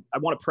I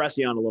want to press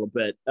you on a little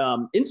bit.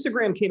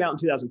 Instagram came out in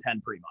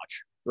 2010 pretty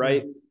much,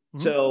 right? Mm-hmm.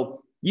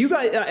 So you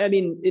guys, I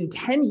mean, in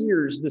 10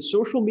 years, the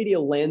social media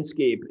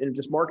landscape and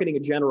just marketing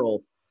in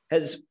general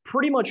has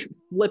pretty much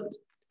flipped,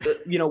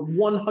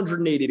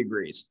 180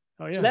 degrees.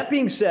 Oh, yeah. So that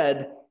being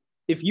said,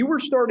 if you were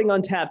starting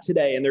Untappd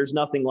today and there's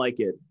nothing like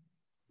it,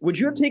 would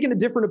you have taken a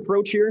different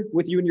approach here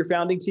with you and your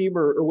founding team,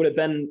 or would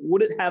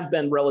it have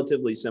been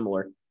relatively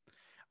similar?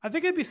 I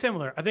think it'd be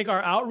similar. I think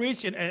our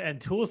outreach and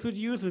tools we'd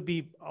use would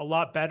be a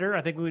lot better.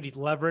 I think we would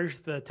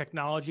leverage the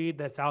technology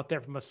that's out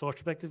there from a social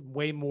perspective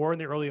way more in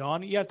the early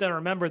on. You have to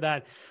remember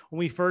that when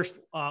we first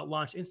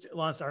launched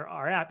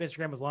our app,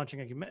 Instagram was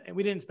launching, and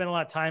we didn't spend a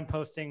lot of time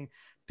posting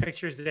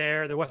pictures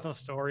there. There was no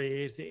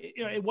stories.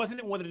 It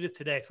wasn't what it is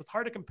today. So it's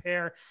hard to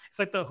compare. It's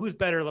like who's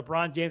better,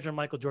 LeBron James or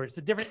Michael Jordan. It's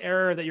a different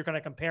era that you're kind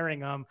of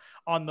comparing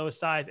on those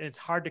sides. And it's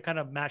hard to kind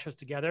of match those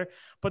together.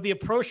 But the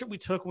approach that we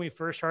took when we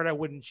first started, I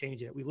wouldn't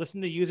change it. We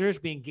listened to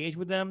users, we engaged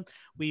with them.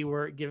 We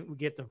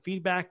get them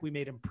feedback. We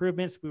made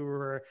improvements. We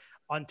were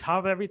on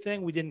top of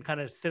everything. We didn't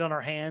kind of sit on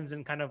our hands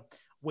and kind of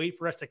wait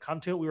for us to come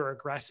to it. We were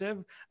aggressive.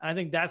 And I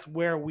think that's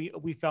where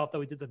we felt that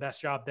we did the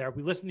best job there.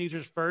 We listened to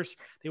users first.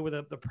 They were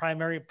the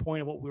primary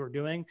point of what we were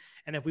doing.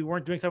 And if we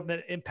weren't doing something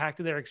that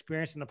impacted their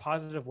experience in a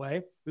positive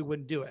way, we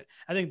wouldn't do it.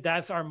 I think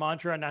that's our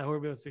mantra. And now who we're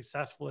being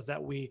successful is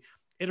that we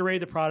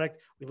iterated the product.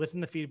 We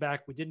listened to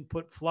feedback. We didn't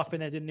put fluff in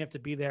that didn't have to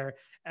be there.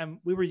 And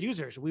we were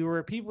users. We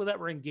were people that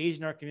were engaged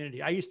in our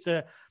community. I used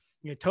to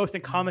toast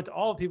and comment to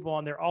all the people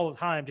on there all the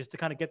time just to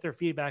kind of get their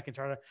feedback and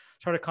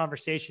start a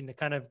conversation to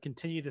kind of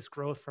continue this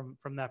growth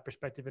from that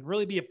perspective and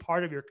really be a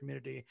part of your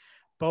community,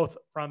 both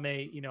from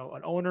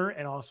an owner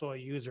and also a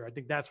user. I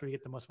think that's where you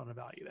get the most amount of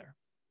value there.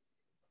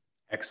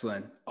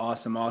 Excellent.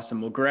 Awesome.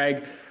 Well,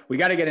 Greg, we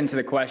got to get into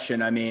the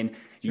question. I mean,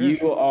 sure.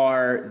 You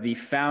are the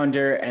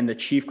founder and the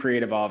chief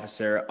creative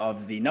officer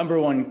of the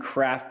 #1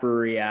 craft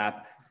brewery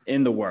app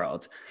in the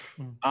world.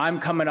 I'm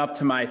coming up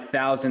to my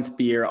 1,000th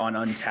beer on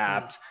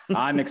Untappd.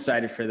 I'm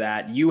excited for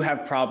that. You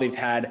have probably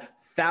had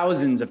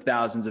thousands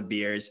of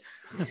beers.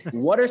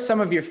 What are some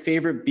of your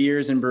favorite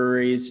beers and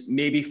breweries,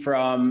 maybe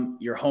from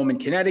your home in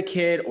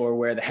Connecticut or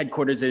where the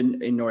headquarters in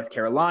North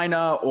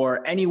Carolina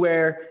or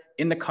anywhere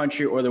in the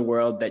country or the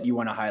world that you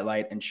want to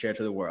highlight and share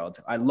to the world?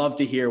 I'd love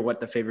to hear what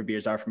the favorite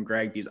beers are from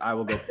Greg, because I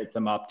will go pick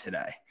them up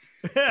today.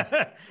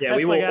 Yeah,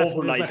 we will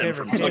overnight them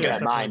from looking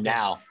at mine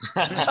now.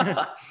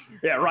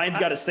 Yeah, Ryan's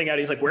got his thing out.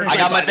 He's like, where? I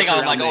got my thing.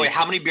 I'm like, oh wait,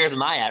 how many beers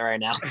am I at right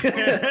now?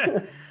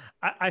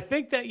 I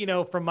think that,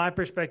 from my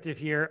perspective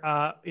here,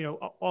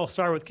 I'll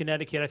start with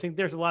Connecticut. I think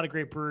there's a lot of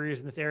great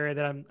breweries in this area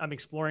that I'm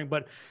exploring,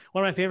 but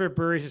one of my favorite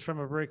breweries is from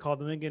a brewery called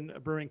the Lincoln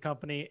Brewing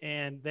Company,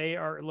 and they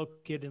are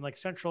located in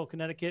central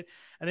Connecticut,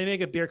 and they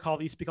make a beer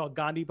it used to be called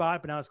Gandhi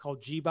Bot, but now it's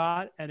called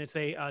G-Bot, and it's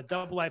a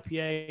double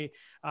IPA.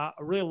 I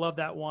really love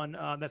that one.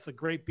 That's a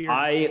great beer.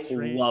 I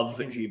love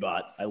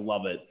G-Bot. I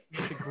love it.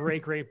 It's a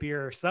great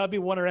beer. So that would be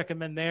one I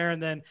recommend there.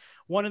 And then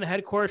one in the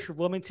headquarters for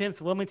Wilmington.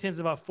 So Wilmington's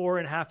about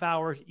 4.5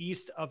 hours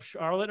east of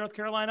Charlotte, North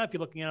Carolina. If you're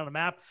looking at it on a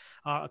map,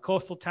 a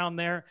coastal town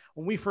there.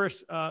 When we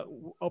first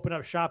opened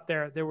up shop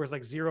there was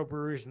 0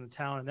 breweries in the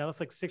town. And that was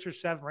 6 or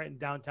 7 right in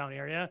downtown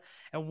area.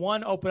 And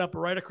one opened up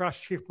right across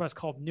the street from us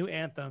called New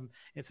Anthem.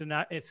 It's in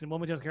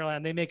Wilmington, North Carolina.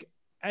 And they make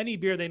any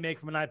beer they make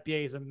from an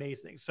IPA is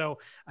amazing. So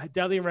I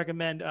definitely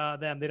recommend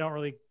them. They don't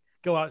really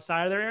go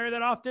outside of their area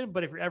that often,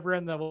 but if you're ever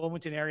in the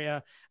Wilmington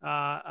area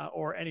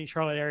or any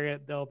Charlotte area,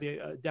 they'll be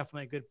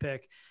definitely a good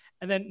pick.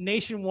 And then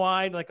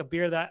nationwide, a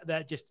beer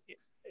that just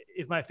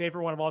is my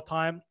favorite one of all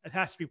time, it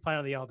has to be Planet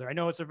of the Elder. I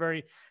know it's a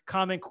very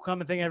common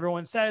thing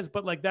everyone says,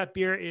 but that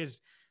beer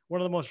is one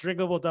of the most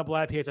drinkable double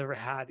IPAs I've ever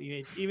had.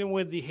 Even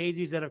with the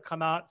hazies that have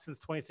come out since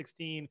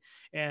 2016,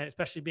 and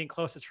especially being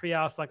close to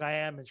Treehouse like I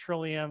am and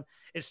Trillium,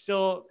 it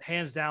still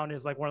hands down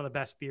is one of the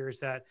best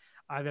beers that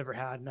I've ever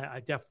had. And I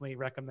definitely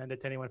recommend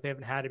it to anyone if they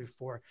haven't had it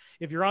before.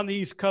 If you're on the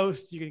East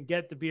Coast, you can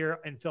get the beer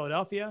in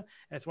Philadelphia.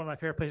 And it's one of my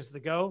favorite places to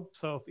go.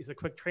 So if it's a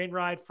quick train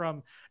ride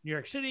from New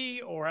York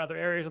City or other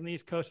areas on the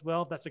East Coast,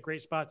 that's a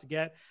great spot to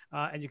get.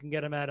 And you can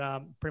get them at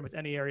pretty much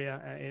any area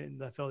in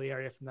the Philly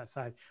area from that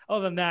side.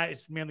 Other than that,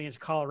 it's mainly in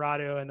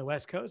Colorado and the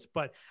West Coast,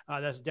 but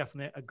that's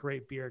definitely a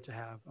great beer to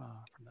have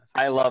from that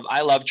side.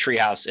 I love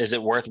Treehouse. Is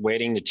it worth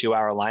waiting the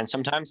 2-hour line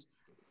sometimes?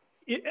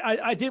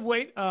 I did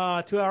wait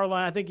 2-hour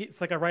line. I think it's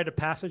like a rite of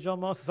passage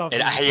almost.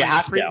 You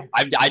have to.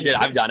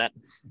 I've done it.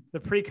 The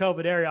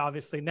pre-COVID area,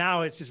 obviously.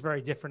 Now it's just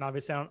very different.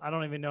 Obviously, I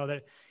don't even know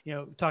that,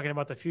 talking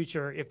about the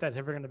future, if that's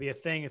ever going to be a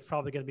thing, it's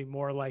probably going to be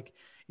more like,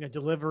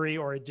 delivery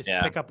or just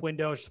pick up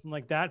windows, something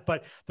like that.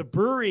 But the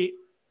brewery,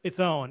 its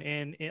own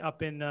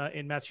up in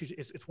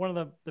Massachusetts, it's one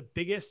of the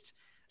biggest.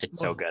 It's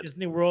so good.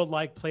 Disney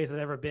World-like place I've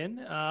ever been.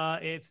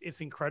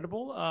 It's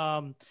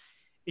incredible.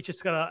 It's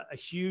just got a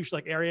huge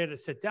area to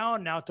sit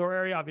down, an outdoor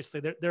area. Obviously,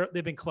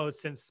 they've been closed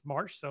since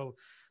March, so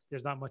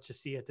there's not much to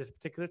see at this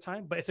particular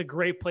time. But it's a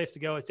great place to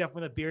go. It's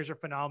definitely, the beers are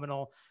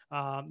phenomenal.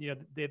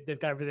 They've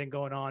got everything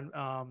going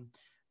on.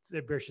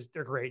 Their beers,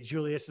 they're great.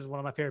 Julius is one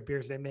of my favorite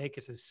beers they make.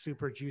 It's a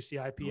super juicy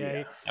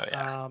IPA,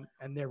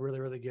 and they're really,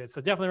 really good. So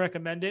definitely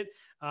recommend it.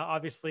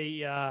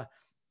 Obviously,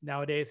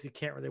 nowadays you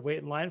can't really wait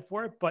in line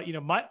for it, but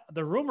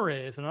the rumor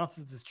is, and I don't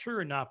know if this is true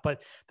or not,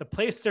 but the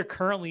place they're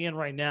currently in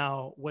right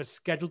now was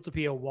scheduled to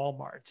be a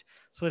Walmart.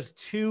 So there's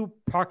 2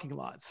 parking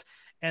lots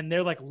and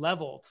they're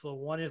leveled. So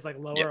one is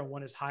lower and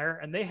one is higher.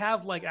 And they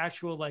have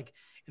actual,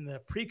 in the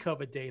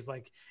pre-COVID days,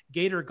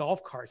 Gator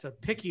golf carts that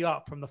pick you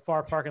up from the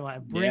far parking lot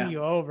and bring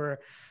you over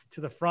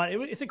to the front.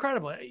 It's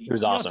incredible. It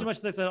was awesome. So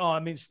much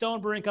that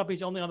Stone Brewing Company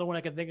is the only other one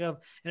I can think of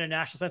in a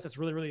national sense that's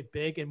really, really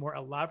big and more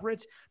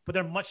elaborate, but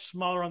they're much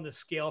smaller on the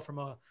scale from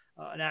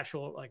an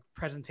actual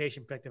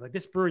presentation perspective.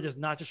 This brewery does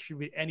not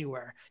distribute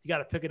anywhere. You got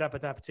to pick it up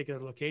at that particular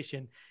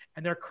location,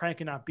 and they're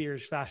cranking out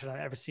beers faster than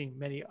I've ever seen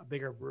many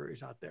bigger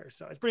breweries out there.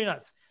 So it's pretty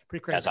nuts,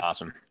 pretty crazy. That's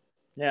awesome.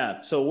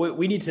 Yeah. So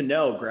we need to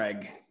know,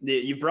 Greg,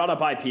 you brought up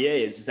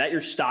IPAs. Is that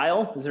your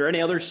style? Is there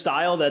any other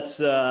style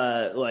that's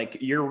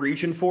you're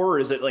reaching for, or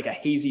is it a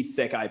hazy,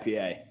 thick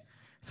IPA?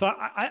 So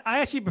I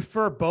actually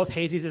prefer both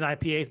hazies and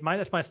IPAs.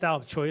 That's my style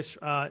of choice.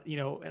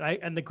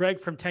 And the Greg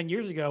from 10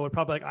 years ago would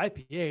probably like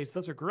IPAs.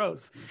 Those are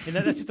gross. And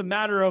that's just a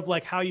matter of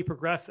like how you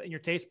progress in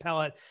your taste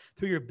palette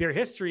through your beer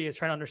history is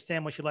trying to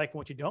understand what you like and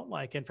what you don't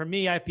like. And for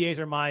me, IPAs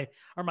are my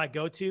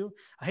go-to.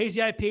 Hazy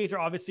IPAs are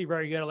obviously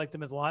very good. I like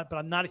them a lot, but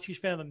I'm not a huge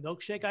fan of the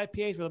milkshake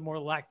IPAs. They're more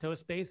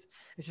lactose based.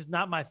 It's just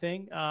not my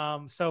thing.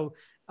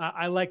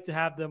 I like to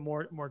have the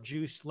more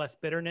juice, less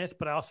bitterness,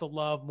 but I also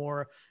love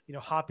more,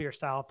 hoppier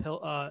style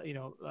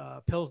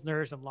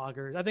pilsners and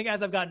lagers. I think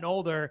as I've gotten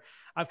older,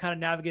 I've kind of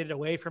navigated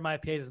away from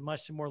IPAs as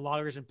much to more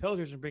lagers and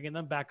pilsners and bringing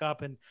them back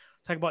up. And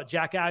talking about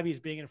Jack Abbey's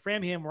being in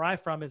Framingham, where I'm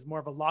from, is more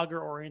of a lager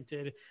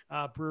oriented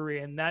brewery.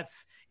 And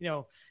that's,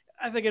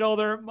 as I get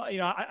older,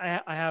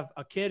 I have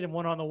a kid and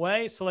one on the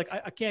way. So like,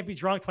 I can't be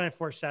drunk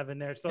 24/7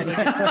 there. So like,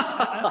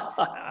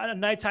 a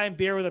nighttime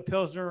beer with a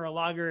pilsner or a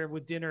lager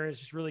with dinner is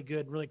just really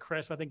good, really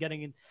crisp. I think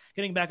getting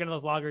back into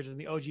those lagers and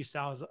the OG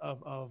styles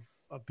of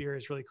beer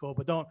is really cool,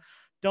 but don't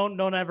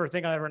ever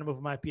think I ever going to move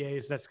from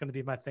IPAs. That's going to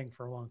be my thing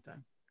for a long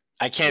time.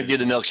 I can't do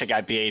the milkshake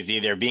IPAs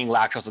either. Being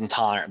lactose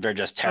intolerant, they're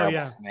just terrible.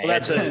 Oh, yeah.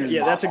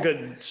 Well, that's a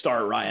good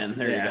start, Ryan.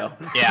 There you go.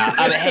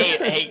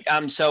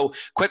 Yeah. So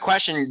quick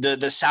question: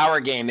 the sour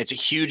game. It's a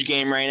huge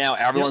game right now.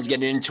 Everyone's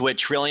getting into it.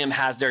 Trillium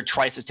has their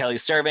twice as daily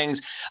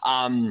servings.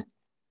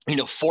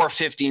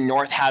 450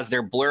 North has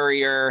their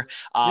blurrier.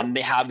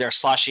 They have their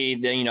slushy.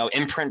 The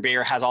Imprint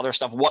beer has all their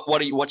stuff.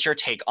 What's your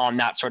take on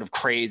that sort of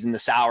craze in the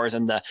sours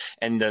and the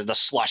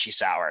slushy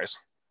sours?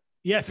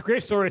 Yeah, it's a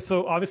great story.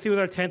 So obviously with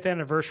our 10th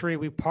anniversary,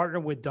 we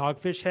partnered with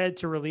Dogfish Head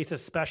to release a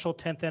special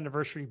 10th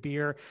anniversary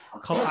beer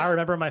called I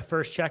Remember My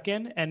First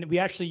Check-In. And we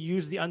actually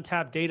used the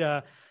Untappd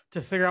data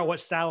to figure out what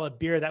style of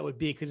beer that would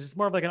be, because it's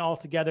more of like an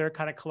all-together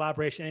kind of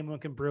collaboration. Anyone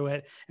can brew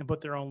it and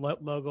put their own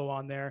logo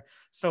on there.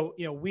 So,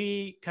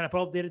 we kind of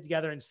both did it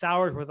together, and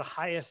sours was the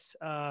highest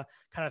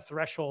kind of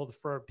threshold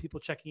for people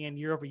checking in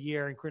year over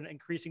year,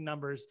 increasing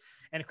numbers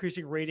and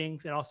increasing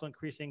ratings and also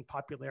increasing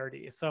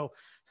popularity. So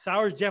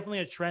sour is definitely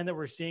a trend that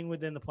we're seeing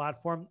within the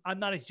platform. I'm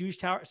not a huge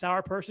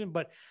sour person,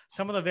 but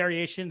some of the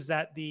variations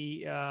that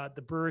the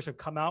brewers have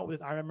come out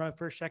with, I Remember My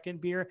First Check-In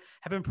beer,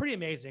 have been pretty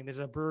amazing. There's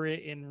a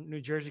brewery in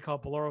New Jersey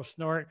called Bolero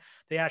Snort.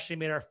 They actually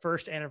made our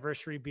first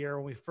anniversary beer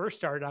when we first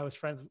started.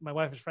 My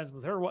wife was friends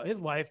with his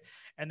wife,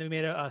 and they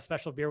made a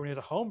special beer when he was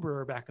a home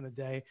brewer back in the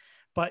day.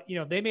 But,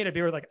 they made a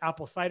beer with like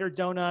apple cider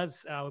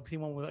donuts. We've seen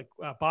one with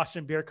like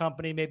Boston Beer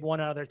Company made one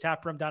out of their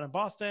tap room down in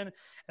Boston, and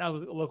that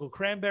was local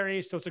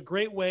cranberries. So it's a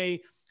great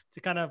way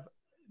to kind of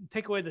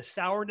take away the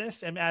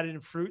sourness and add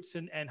in fruits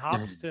and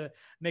hops to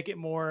make it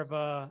more of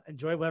a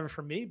enjoyable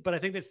for me. But I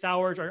think that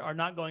sours are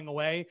not going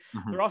away.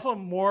 They're also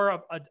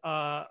more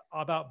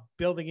about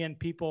building in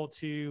people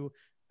to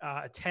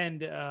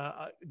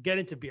get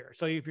into beer.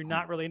 So if you're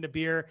not really into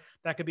beer,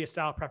 that could be a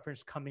style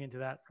preference coming into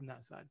that from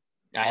that side.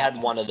 I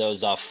had one of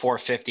those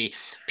 450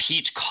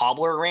 peach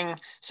cobbler ring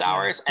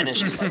sours, and it's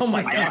just like, oh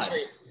my God.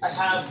 I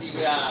have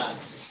the,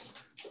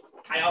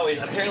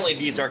 apparently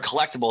these are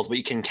collectibles, but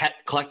you can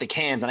collect the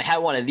cans. And I had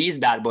one of these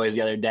bad boys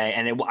the other day,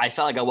 and I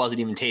felt like I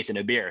wasn't even tasting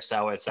a beer.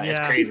 So it's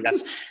crazy.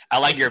 I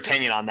like your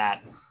opinion on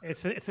that.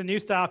 It's a new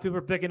style people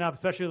are picking up,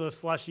 especially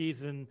those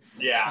slushies and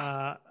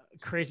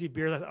crazy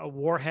beer, a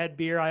Warhead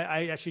beer.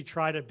 I actually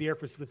tried a beer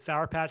with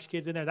Sour Patch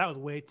Kids in there. That was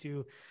way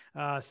too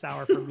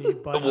sour for me.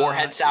 But the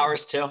Warhead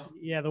sours too.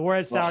 Yeah, the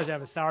Warhead sours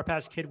have a Sour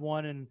Patch Kid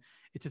one, and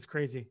it's just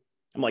crazy.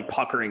 I'm like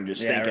puckering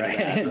just thinking of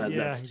that.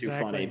 That's too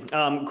exactly.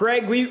 funny.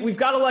 Greg, we've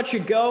got to let you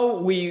go.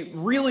 We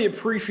really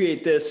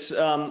appreciate this.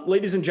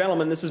 Ladies and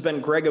gentlemen, this has been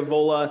Greg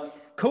Avola,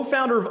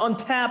 co-founder of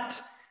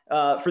Untappd.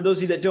 For those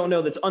of you that don't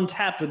know, that's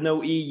Untappd with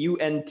no E,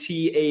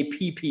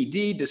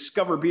 Untappd.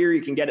 Discover beer.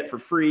 You can get it for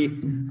free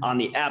on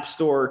the App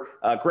Store.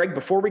 Greg,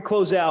 before we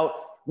close out,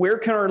 where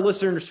can our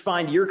listeners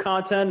find your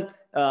content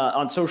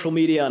on social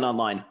media and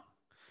online?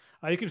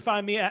 You can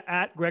find me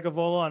at Greg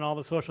Avola on all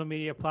the social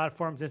media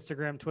platforms,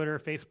 Instagram, Twitter,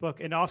 Facebook.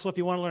 And also, if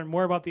you want to learn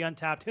more about the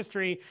Untappd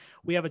history,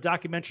 we have a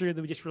documentary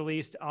that we just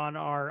released on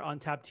our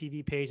Untappd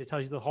TV page that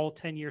tells you the whole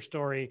 10-year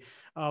story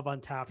of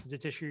Untappd. So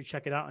just make sure you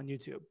check it out on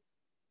YouTube.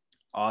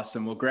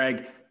 Awesome. Well,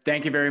 Greg,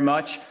 thank you very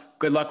much.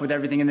 Good luck with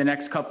everything in the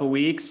next couple of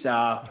weeks.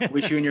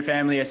 Wish you and your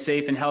family a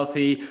safe and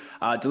healthy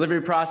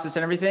delivery process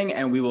and everything.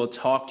 And we will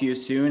talk to you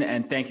soon.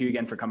 And thank you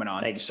again for coming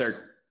on. Thank you,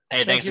 sir.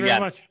 Hey, thanks again.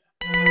 Very much.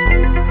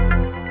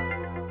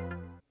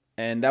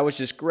 And that was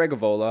just Greg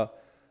Avola,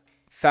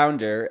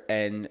 founder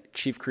and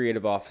chief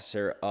creative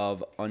officer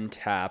of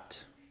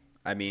Untappd.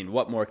 I mean,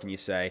 what more can you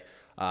say?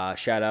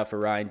 Shout out for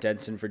Ryan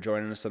Denson for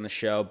joining us on the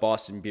show,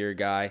 Boston beer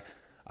guy.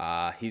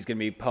 He's going to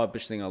be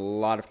publishing a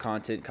lot of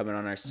content coming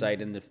on our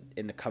site in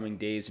the coming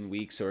days and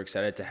weeks, so we're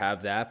excited to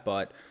have that.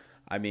 But,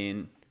 I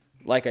mean,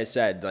 like I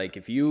said, like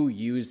if you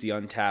use the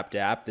Untappd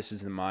app, this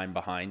is the mind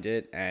behind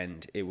it,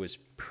 and it was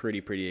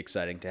pretty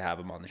exciting to have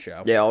him on the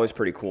show. Yeah, always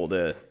pretty cool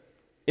to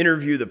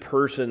interview the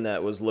person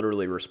that was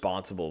literally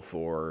responsible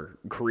for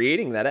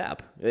creating that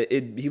app.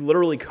 He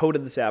literally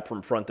coded this app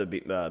from front to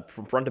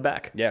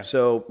back. Yeah.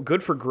 So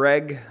good for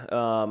Greg.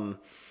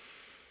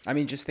 I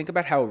mean, just think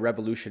about how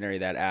revolutionary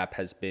that app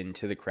has been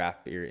to the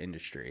craft beer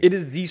industry. It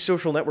is the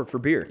social network for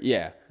beer.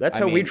 Yeah. That's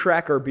how we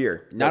track our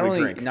beer. Not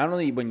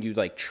only when you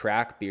like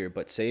track beer,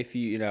 but say if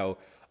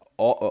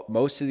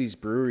most of these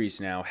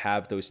breweries now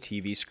have those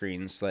TV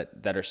screens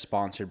that are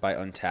sponsored by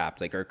Untappd,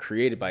 like are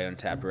created by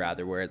Untappd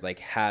rather, where it like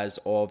has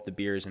all of the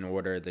beers in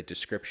order, the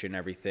description,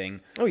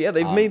 everything. Oh yeah,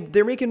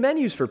 they're making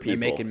menus for people. They're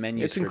making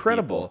menus. It's for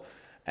incredible. People.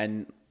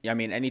 And I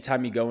mean,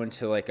 anytime you go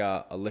into like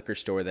a liquor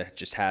store that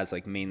just has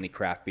like mainly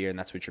craft beer and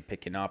that's what you're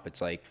picking up,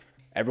 it's like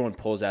everyone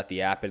pulls out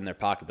the app in their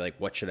pocket, be like,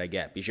 what should I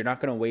get? Because you're not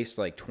going to waste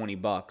like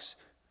 $20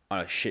 on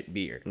a shit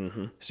beer.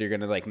 Mm-hmm. So you're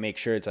going to like make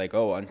sure it's like,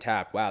 oh,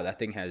 Untappd, wow, that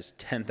thing has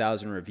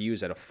 10,000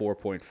 reviews at a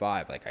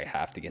 4.5. Like I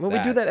have to get that. Well,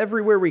 we do that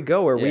everywhere we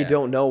go where we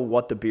don't know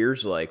what the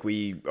beer's like.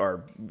 We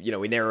are,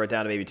 we narrow it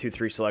down to maybe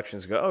 2-3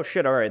 selections and go, oh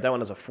shit, all right, that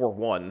one has a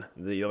 4.1.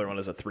 The other one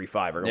is a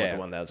 3.5. Or go with the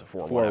one that has a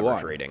 4.1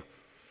 average rating.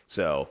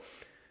 So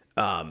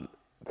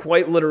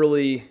quite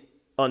literally,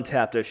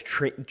 Untappd has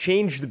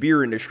changed the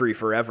beer industry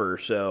forever.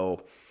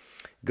 So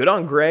good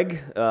on Greg.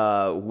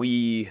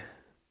 We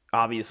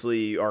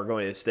obviously are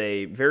going to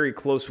stay very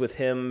close with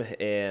him,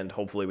 and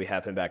hopefully we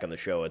have him back on the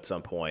show at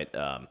some point.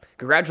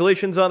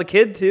 Congratulations on the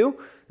kid, too.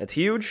 That's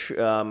huge.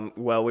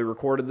 While we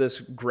recorded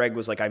this, Greg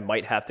was like, I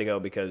might have to go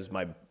because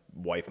my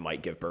wife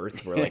might give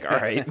birth. We're like, all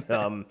right.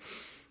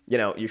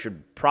 You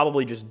should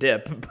probably just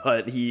dip,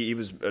 but he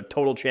was a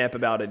total champ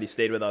about it. He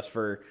stayed with us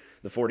for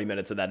the 40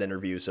 minutes of that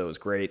interview, so it was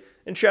great.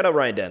 And shout out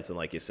Ryan Denson,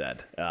 like you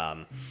said.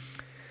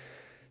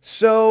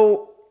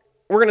 So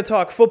we're going to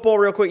talk football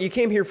real quick. You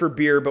came here for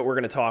beer, but we're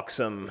going to talk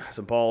some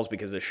balls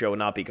because this show would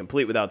not be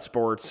complete without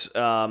sports.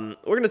 We're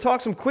going to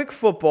talk some quick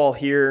football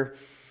here.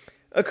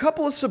 A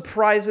couple of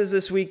surprises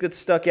this week that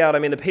stuck out. I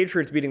mean, the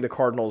Patriots beating the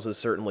Cardinals is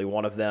certainly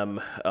one of them.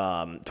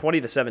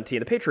 20-17.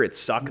 The Patriots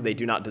suck. They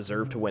do not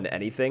deserve to win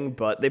anything,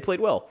 but they played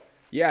well.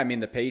 Yeah, I mean,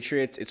 the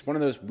Patriots, it's one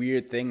of those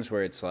weird things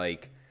where it's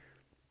like,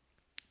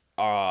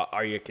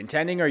 are you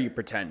contending or are you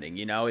pretending?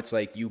 It's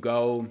like you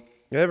go...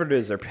 Whatever it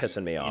is, they're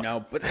pissing me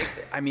off. But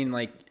I mean,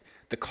 like,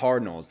 the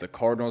Cardinals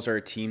are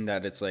a team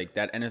that it's like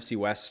that NFC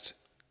West,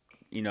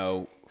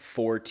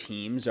 4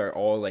 teams are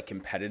all like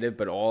competitive,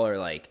 but all are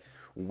like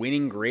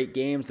winning great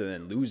games and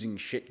then losing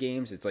shit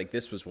games. It's like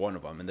this was one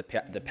of them. And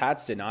the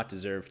Pats did not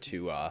deserve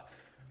to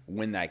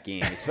win that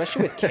game,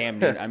 especially with Cam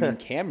Newton. I mean,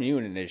 Cam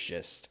Newton is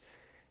just,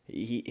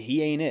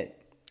 he ain't it.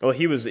 Well,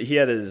 he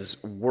had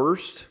his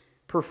worst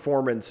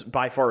performance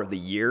by far of the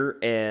year,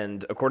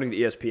 and according to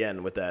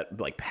ESPN, with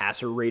that like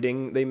passer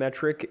rating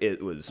metric,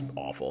 it was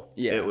awful.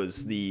 Yeah, it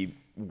was the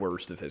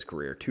worst of his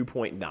career,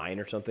 2.9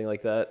 or something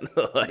like that.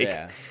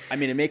 Yeah, I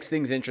mean, it makes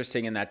things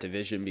interesting in that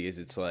division because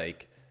it's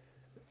like,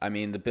 I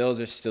mean, the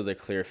Bills are still the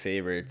clear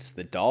favorites.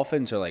 The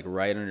Dolphins are like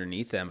right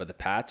underneath them, but the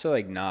Pats are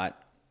like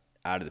not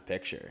out of the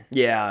picture.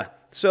 Yeah.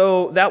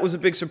 So that was a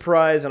big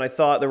surprise, and I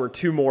thought there were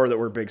 2 more that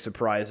were big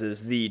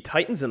surprises. The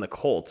Titans and the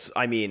Colts.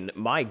 I mean,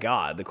 my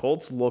God, the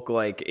Colts look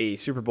like a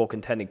Super Bowl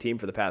contending team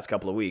for the past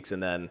couple of weeks,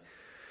 and then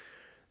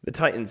the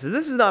Titans.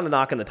 This is not a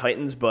knock on the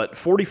Titans, but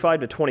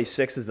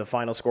 45-26 is the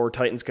final score.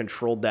 Titans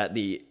controlled that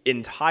the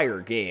entire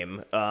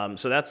game.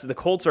 So the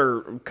Colts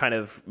are kind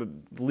of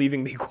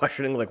leaving me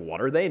questioning, like,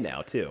 what are they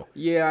now, too?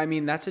 Yeah, I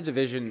mean, that's a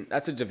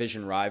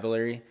division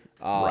rivalry.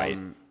 Right.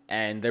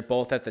 And they're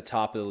both at the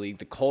top of the league.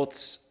 The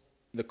Colts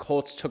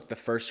took the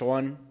first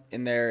one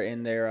in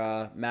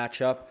their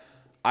matchup.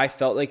 I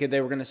felt like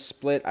they were going to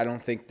split. I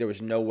don't think there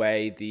was no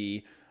way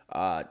the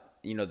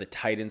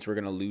Titans were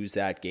going to lose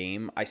that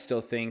game. I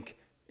still think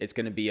it's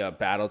going to be a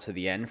battle to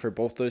the end for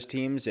both those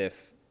teams.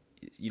 If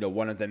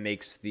one of them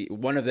is the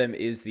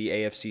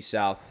AFC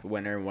South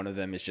winner, one of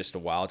them is just a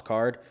wild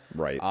card.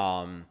 Right.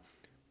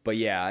 But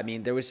yeah, I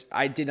mean,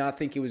 I did not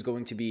think it was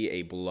going to be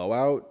a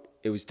blowout.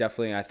 It was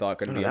definitely, I thought,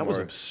 going to be that was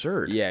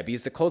absurd. Yeah,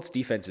 because the Colts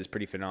defense is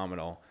pretty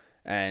phenomenal.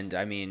 And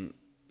I mean,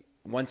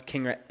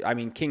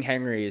 King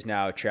Henry is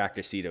now a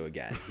tractor Cito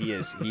again. He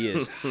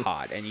is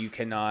hot, and you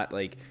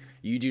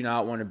do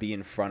not want to be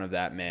in front of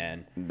that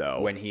man. No.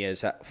 When he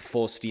is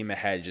full steam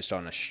ahead, just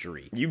on a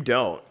streak. You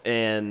don't,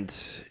 and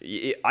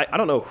I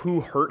don't know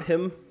who hurt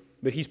him,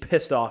 but he's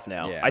pissed off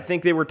now. Yeah. I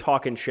think they were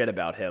talking shit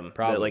about him.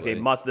 Probably.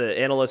 The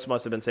analysts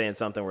must have been saying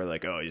something where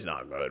like, oh, he's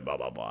not good, blah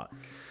blah blah.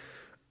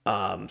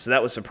 So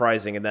that was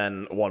surprising. And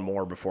then one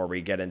more before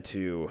we get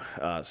into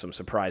some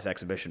surprise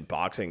exhibition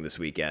boxing this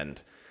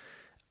weekend.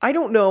 I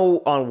don't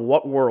know on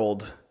what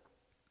world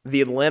the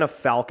Atlanta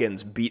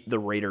Falcons beat the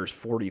Raiders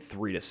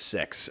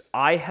 43-6.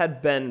 I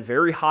had been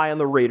very high on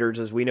the Raiders,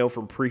 as we know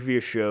from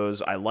previous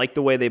shows. I like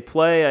the way they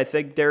play. I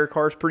think Derek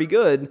Carr's pretty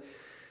good.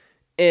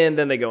 And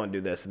then they go and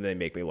do this, and they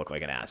make me look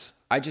like an ass.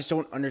 I just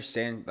don't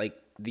understand. Like,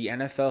 the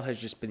NFL has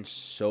just been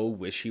so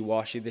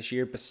wishy-washy this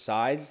year.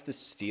 Besides the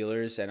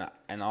Steelers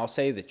and I'll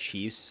say the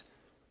Chiefs,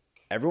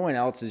 everyone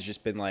else has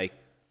just been like,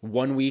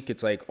 1 week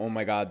it's like, oh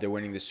my God, they're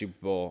winning the Super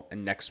Bowl,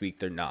 and next week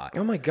they're not.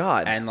 Oh my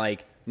God. And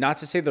like, not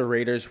to say the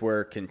Raiders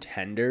were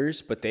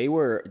contenders, but they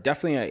were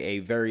definitely a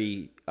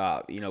very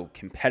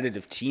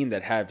competitive team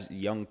that has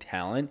young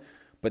talent,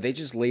 but they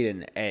just laid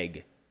an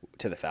egg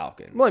to the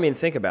Falcons. Well, I mean,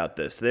 think about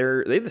this. They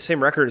have the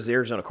same record as the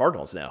Arizona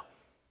Cardinals now.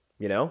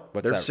 You know,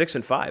 What's they're that?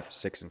 6-5.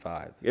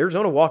 6-5.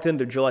 Arizona walked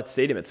into Gillette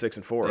Stadium at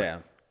 6-4. Yeah.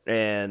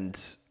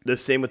 And the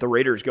same with the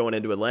Raiders going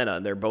into Atlanta.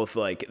 And they're both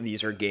like,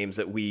 these are games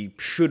that we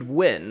should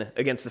win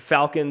against the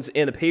Falcons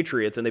and the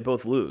Patriots, and they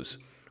both lose,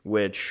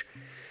 which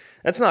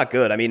that's not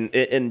good. I mean,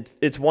 and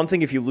it's one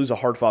thing if you lose a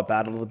hard-fought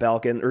battle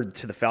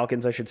to the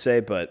Falcons, I should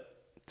say, but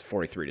it's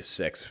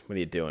 43-6. What are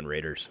you doing,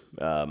 Raiders?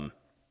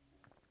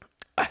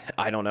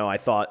 I don't know. I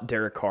thought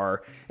Derek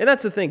Carr, and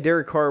that's the thing.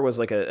 Derek Carr was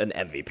like an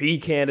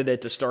MVP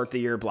candidate to start the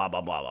year. Blah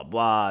blah blah blah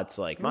blah. It's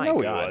like my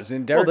God, he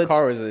wasn't. Derek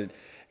Carr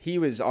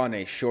was on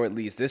a short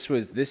lease. This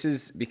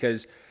is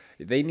because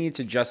they need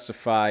to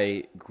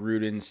justify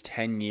Gruden's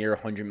 10-year,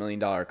 $100 million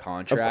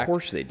contract. Of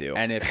course they do.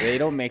 And if they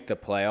don't make the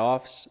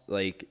playoffs,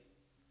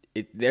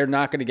 they're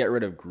not going to get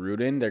rid of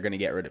Gruden. They're going to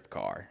get rid of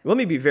Carr. Let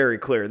me be very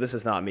clear. This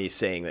is not me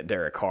saying that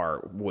Derek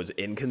Carr was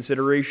in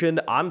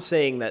consideration. I'm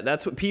saying that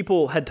that's what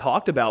people had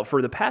talked about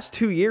for the past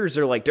 2 years.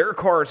 They're like, Derek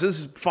Carr, this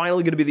is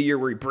finally going to be the year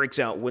where he breaks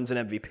out, wins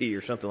an MVP or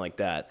something like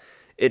that.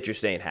 It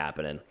just ain't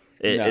happening.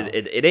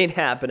 It ain't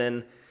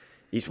happening.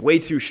 He's way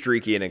too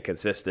streaky and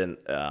inconsistent.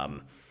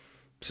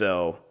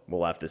 So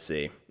we'll have to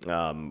see.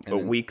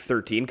 But week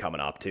 13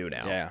 coming up too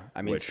now. Yeah.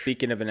 I mean,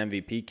 speaking of an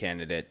MVP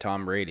candidate,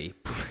 Tom Brady.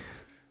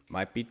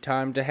 Might be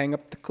time to hang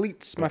up the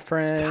cleats, my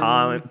friend.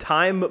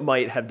 Time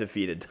might have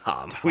defeated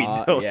Tom. We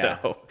don't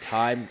know.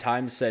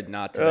 Time said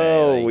not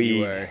today.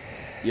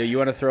 You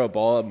want to throw a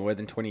ball at more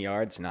than 20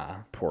 yards? Nah.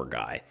 Poor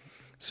guy.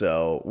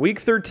 So week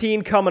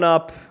 13 coming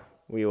up.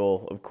 We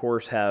will, of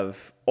course,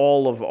 have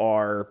all of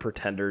our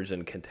pretenders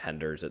and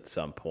contenders at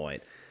some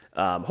point.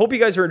 Hope you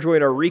guys are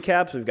enjoying our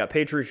recaps. We've got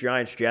Patriots,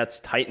 Giants,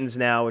 Jets, Titans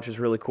now, which is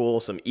really cool.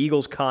 Some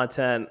Eagles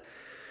content.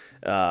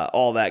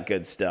 All that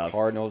good stuff.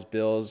 Cardinals,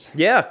 Bills.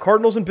 Yeah,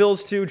 Cardinals and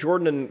Bills too.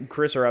 Jordan and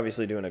Chris are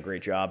obviously doing a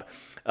great job.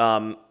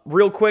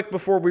 Real quick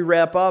before we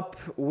wrap up,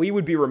 we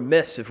would be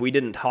remiss if we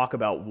didn't talk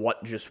about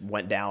what just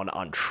went down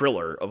on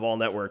Triller of all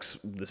networks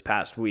this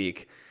past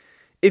week.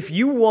 If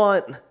you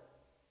want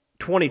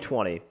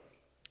 2020,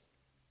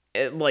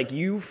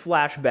 you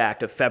flash back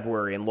to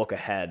February and look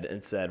ahead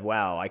and said,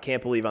 wow, I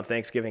can't believe on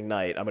Thanksgiving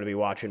night I'm going to be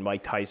watching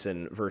Mike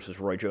Tyson versus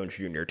Roy Jones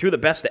Jr., two of the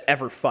best to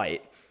ever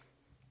fight.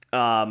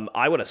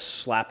 I would have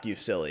slapped you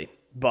silly,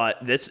 but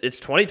it's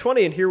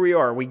 2020 and here we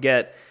are. We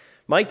get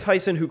Mike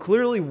Tyson, who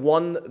clearly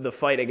won the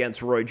fight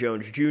against Roy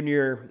Jones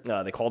Jr.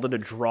 They called it a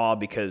draw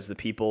because the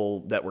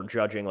people that were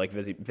judging, like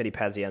Vinny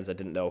Pazienza,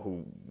 didn't know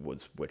who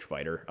was which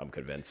fighter. I'm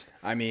convinced.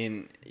 I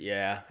mean,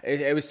 yeah,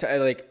 it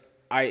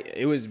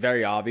was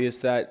very obvious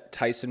that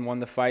Tyson won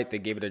the fight. They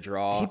gave it a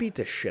draw. He beat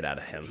the shit out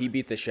of him.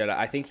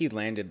 I think he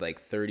landed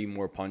 30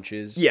 more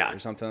punches. Yeah, or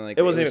something like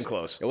that. It wasn't even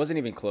close. It wasn't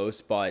even close,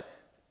 but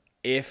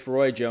if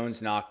Roy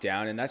Jones knocked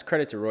down, and that's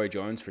credit to Roy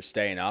Jones for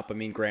staying up. I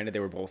mean, granted, they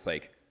were both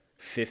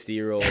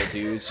 50-year-old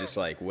dudes, just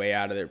way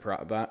out of their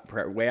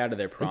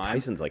prime.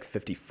 Tyson's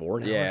 54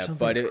 now. Yeah, or something.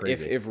 but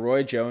It's if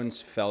Roy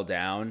Jones fell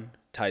down,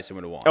 Tyson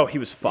would have won. Oh, he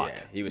was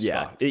fucked. Yeah, he was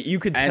fucked. You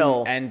could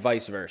tell, and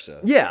vice versa.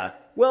 Yeah.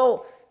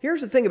 Well, here's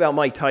the thing about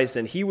Mike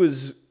Tyson.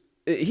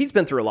 He's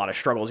been through a lot of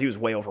struggles. He was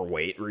way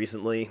overweight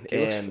recently,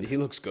 he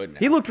looks good now.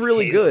 He looked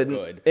really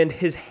good, and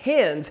his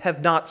hands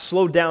have not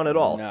slowed down at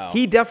all. No.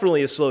 He definitely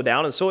has slowed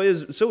down, and so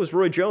is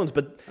Roy Jones.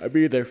 But I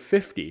mean, they're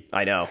 50.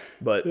 I know,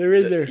 but they're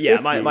in their 50s.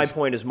 Yeah, my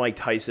point is Mike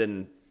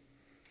Tyson,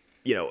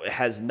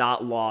 has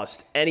not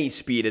lost any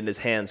speed in his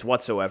hands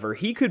whatsoever.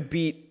 He could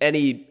beat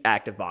any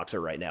active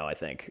boxer right now, I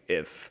think,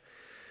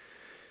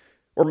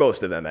 or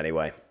most of them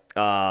anyway.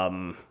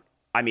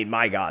 I mean,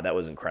 my God, that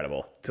was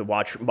incredible to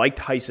watch Mike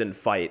Tyson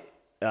fight.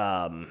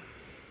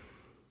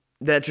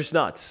 That's just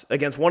nuts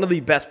against one of the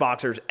best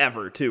boxers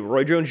ever, too.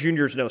 Roy Jones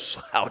Jr. is no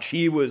slouch.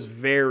 He was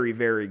very,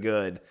 very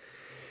good.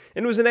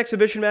 And it was an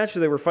exhibition match, so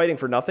they were fighting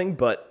for nothing,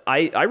 but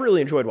I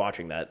really enjoyed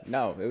watching that.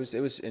 No, it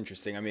was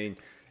interesting. I mean,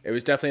 it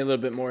was definitely a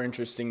little bit more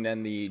interesting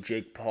than the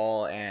Jake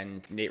Paul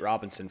and Nate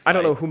Robinson fight. I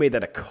don't know who made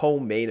that a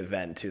co-main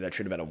event, too. That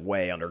should have been a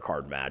way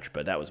undercard match,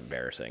 but that was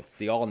embarrassing. It's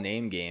the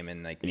all-name game,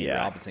 and Nate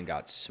Robinson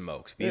got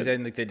smoked. Because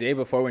then, the day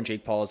before when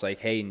Jake Paul was like,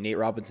 hey, Nate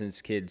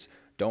Robinson's kids,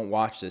 don't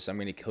watch this. I'm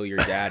going to kill your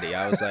daddy.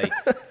 I was like,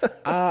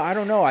 I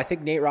don't know. I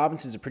think Nate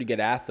Robinson's a pretty good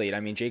athlete. I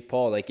mean, Jake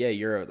Paul,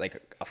 you're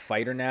a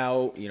fighter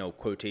now,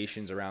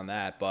 quotations around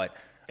that. But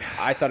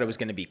I thought it was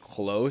going to be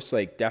close.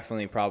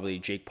 Definitely probably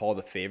Jake Paul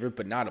the favorite,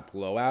 but not a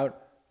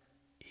blowout.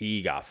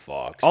 He got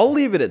fucked. I'll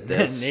leave it at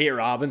this. Nate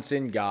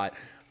Robinson got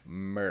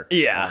murked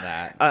on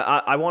that.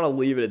 I want to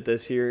leave it at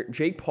this here.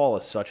 Jake Paul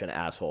is such an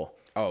asshole.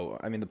 Oh,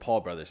 I mean, the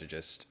Paul brothers are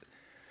just...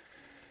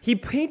 He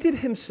painted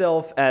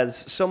himself as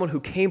someone who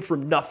came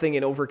from nothing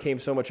and overcame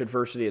so much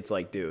adversity. It's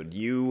like, dude,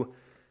 you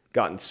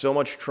got in so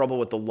much trouble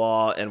with the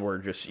law and were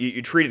just...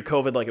 You treated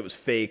COVID like it was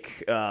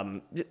fake.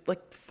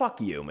 Fuck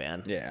you,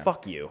 man. Yeah.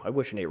 Fuck you. I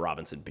wish Nate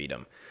Robinson beat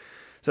him.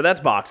 So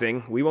that's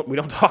boxing. We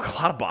don't talk a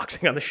lot of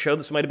boxing on the show.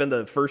 This might have been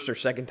the first or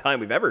second time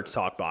we've ever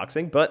talked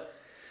boxing, but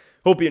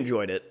hope you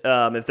enjoyed it.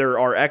 If there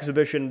are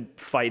exhibition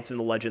fights in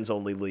the Legends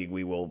Only League,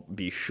 we will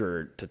be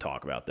sure to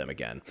talk about them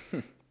again.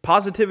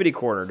 Positivity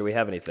Corner. Do we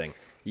have anything?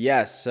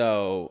 Yeah,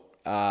 so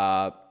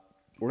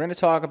we're going to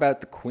talk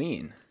about the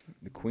Queen.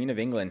 The Queen of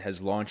England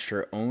has launched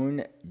her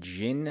own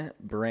gin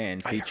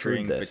brand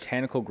featuring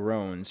botanical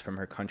grows from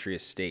her country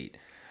estate.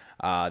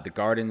 The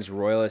Gardens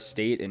Royal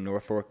Estate in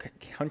Norfolk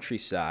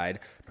countryside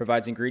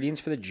provides ingredients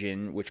for the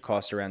gin, which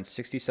costs around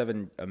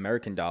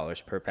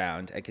 $67 per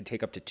pound and can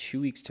take up to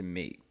 2 weeks to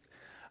make.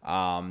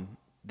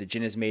 The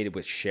gin is made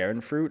with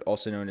Sharon fruit,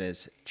 also known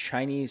as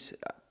Chinese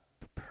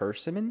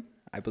persimmon.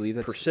 I believe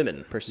that's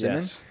persimmon.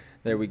 Yes.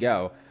 There we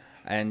go.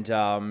 And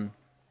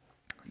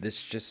this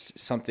is just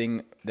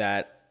something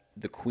that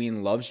the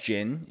Queen loves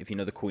gin. If you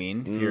know the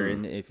Queen,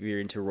 if you're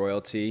into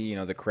royalty, you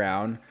know the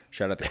Crown.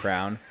 Shout out the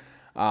Crown.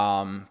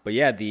 But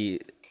yeah,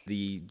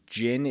 the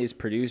gin is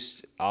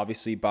produced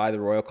obviously by the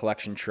Royal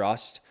Collection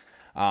Trust.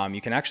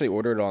 You can actually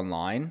order it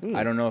online.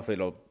 I don't know if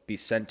it'll be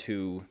sent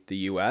to the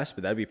U.S.,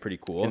 but that'd be pretty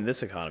cool. In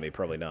this economy,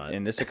 probably not.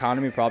 In this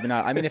economy, probably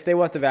not. I mean, if they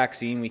want the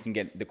vaccine, we can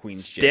get the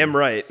Queen's gin. Damn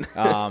right.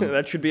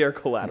 That should be our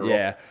collateral.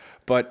 Yeah.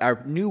 But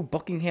our new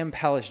Buckingham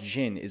Palace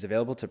gin is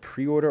available to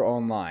pre-order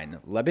online.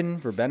 Lebanon,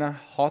 verbena,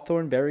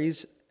 hawthorn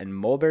berries, and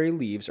mulberry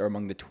leaves are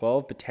among the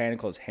 12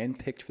 botanicals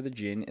handpicked for the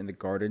gin in the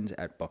gardens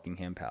at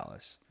Buckingham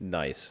Palace.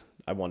 Nice.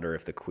 I wonder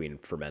if the Queen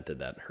fermented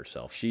that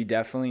herself. She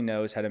definitely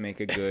knows how to make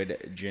a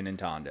good gin and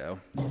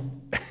tondo.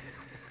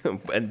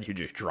 And you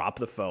just drop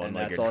the phone and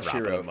like that's you're all she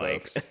dropping wrote, a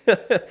mic.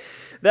 folks.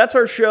 That's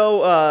our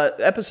show.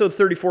 Episode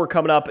 34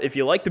 coming up. If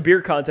you like the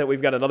beer content,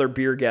 we've got another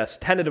beer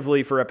guest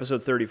tentatively for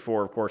episode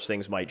 34. Of course,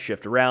 things might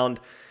shift around.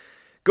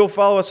 Go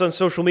follow us on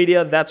social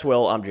media. That's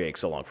Will. I'm Jake.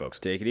 So long, folks.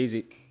 Take it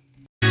easy.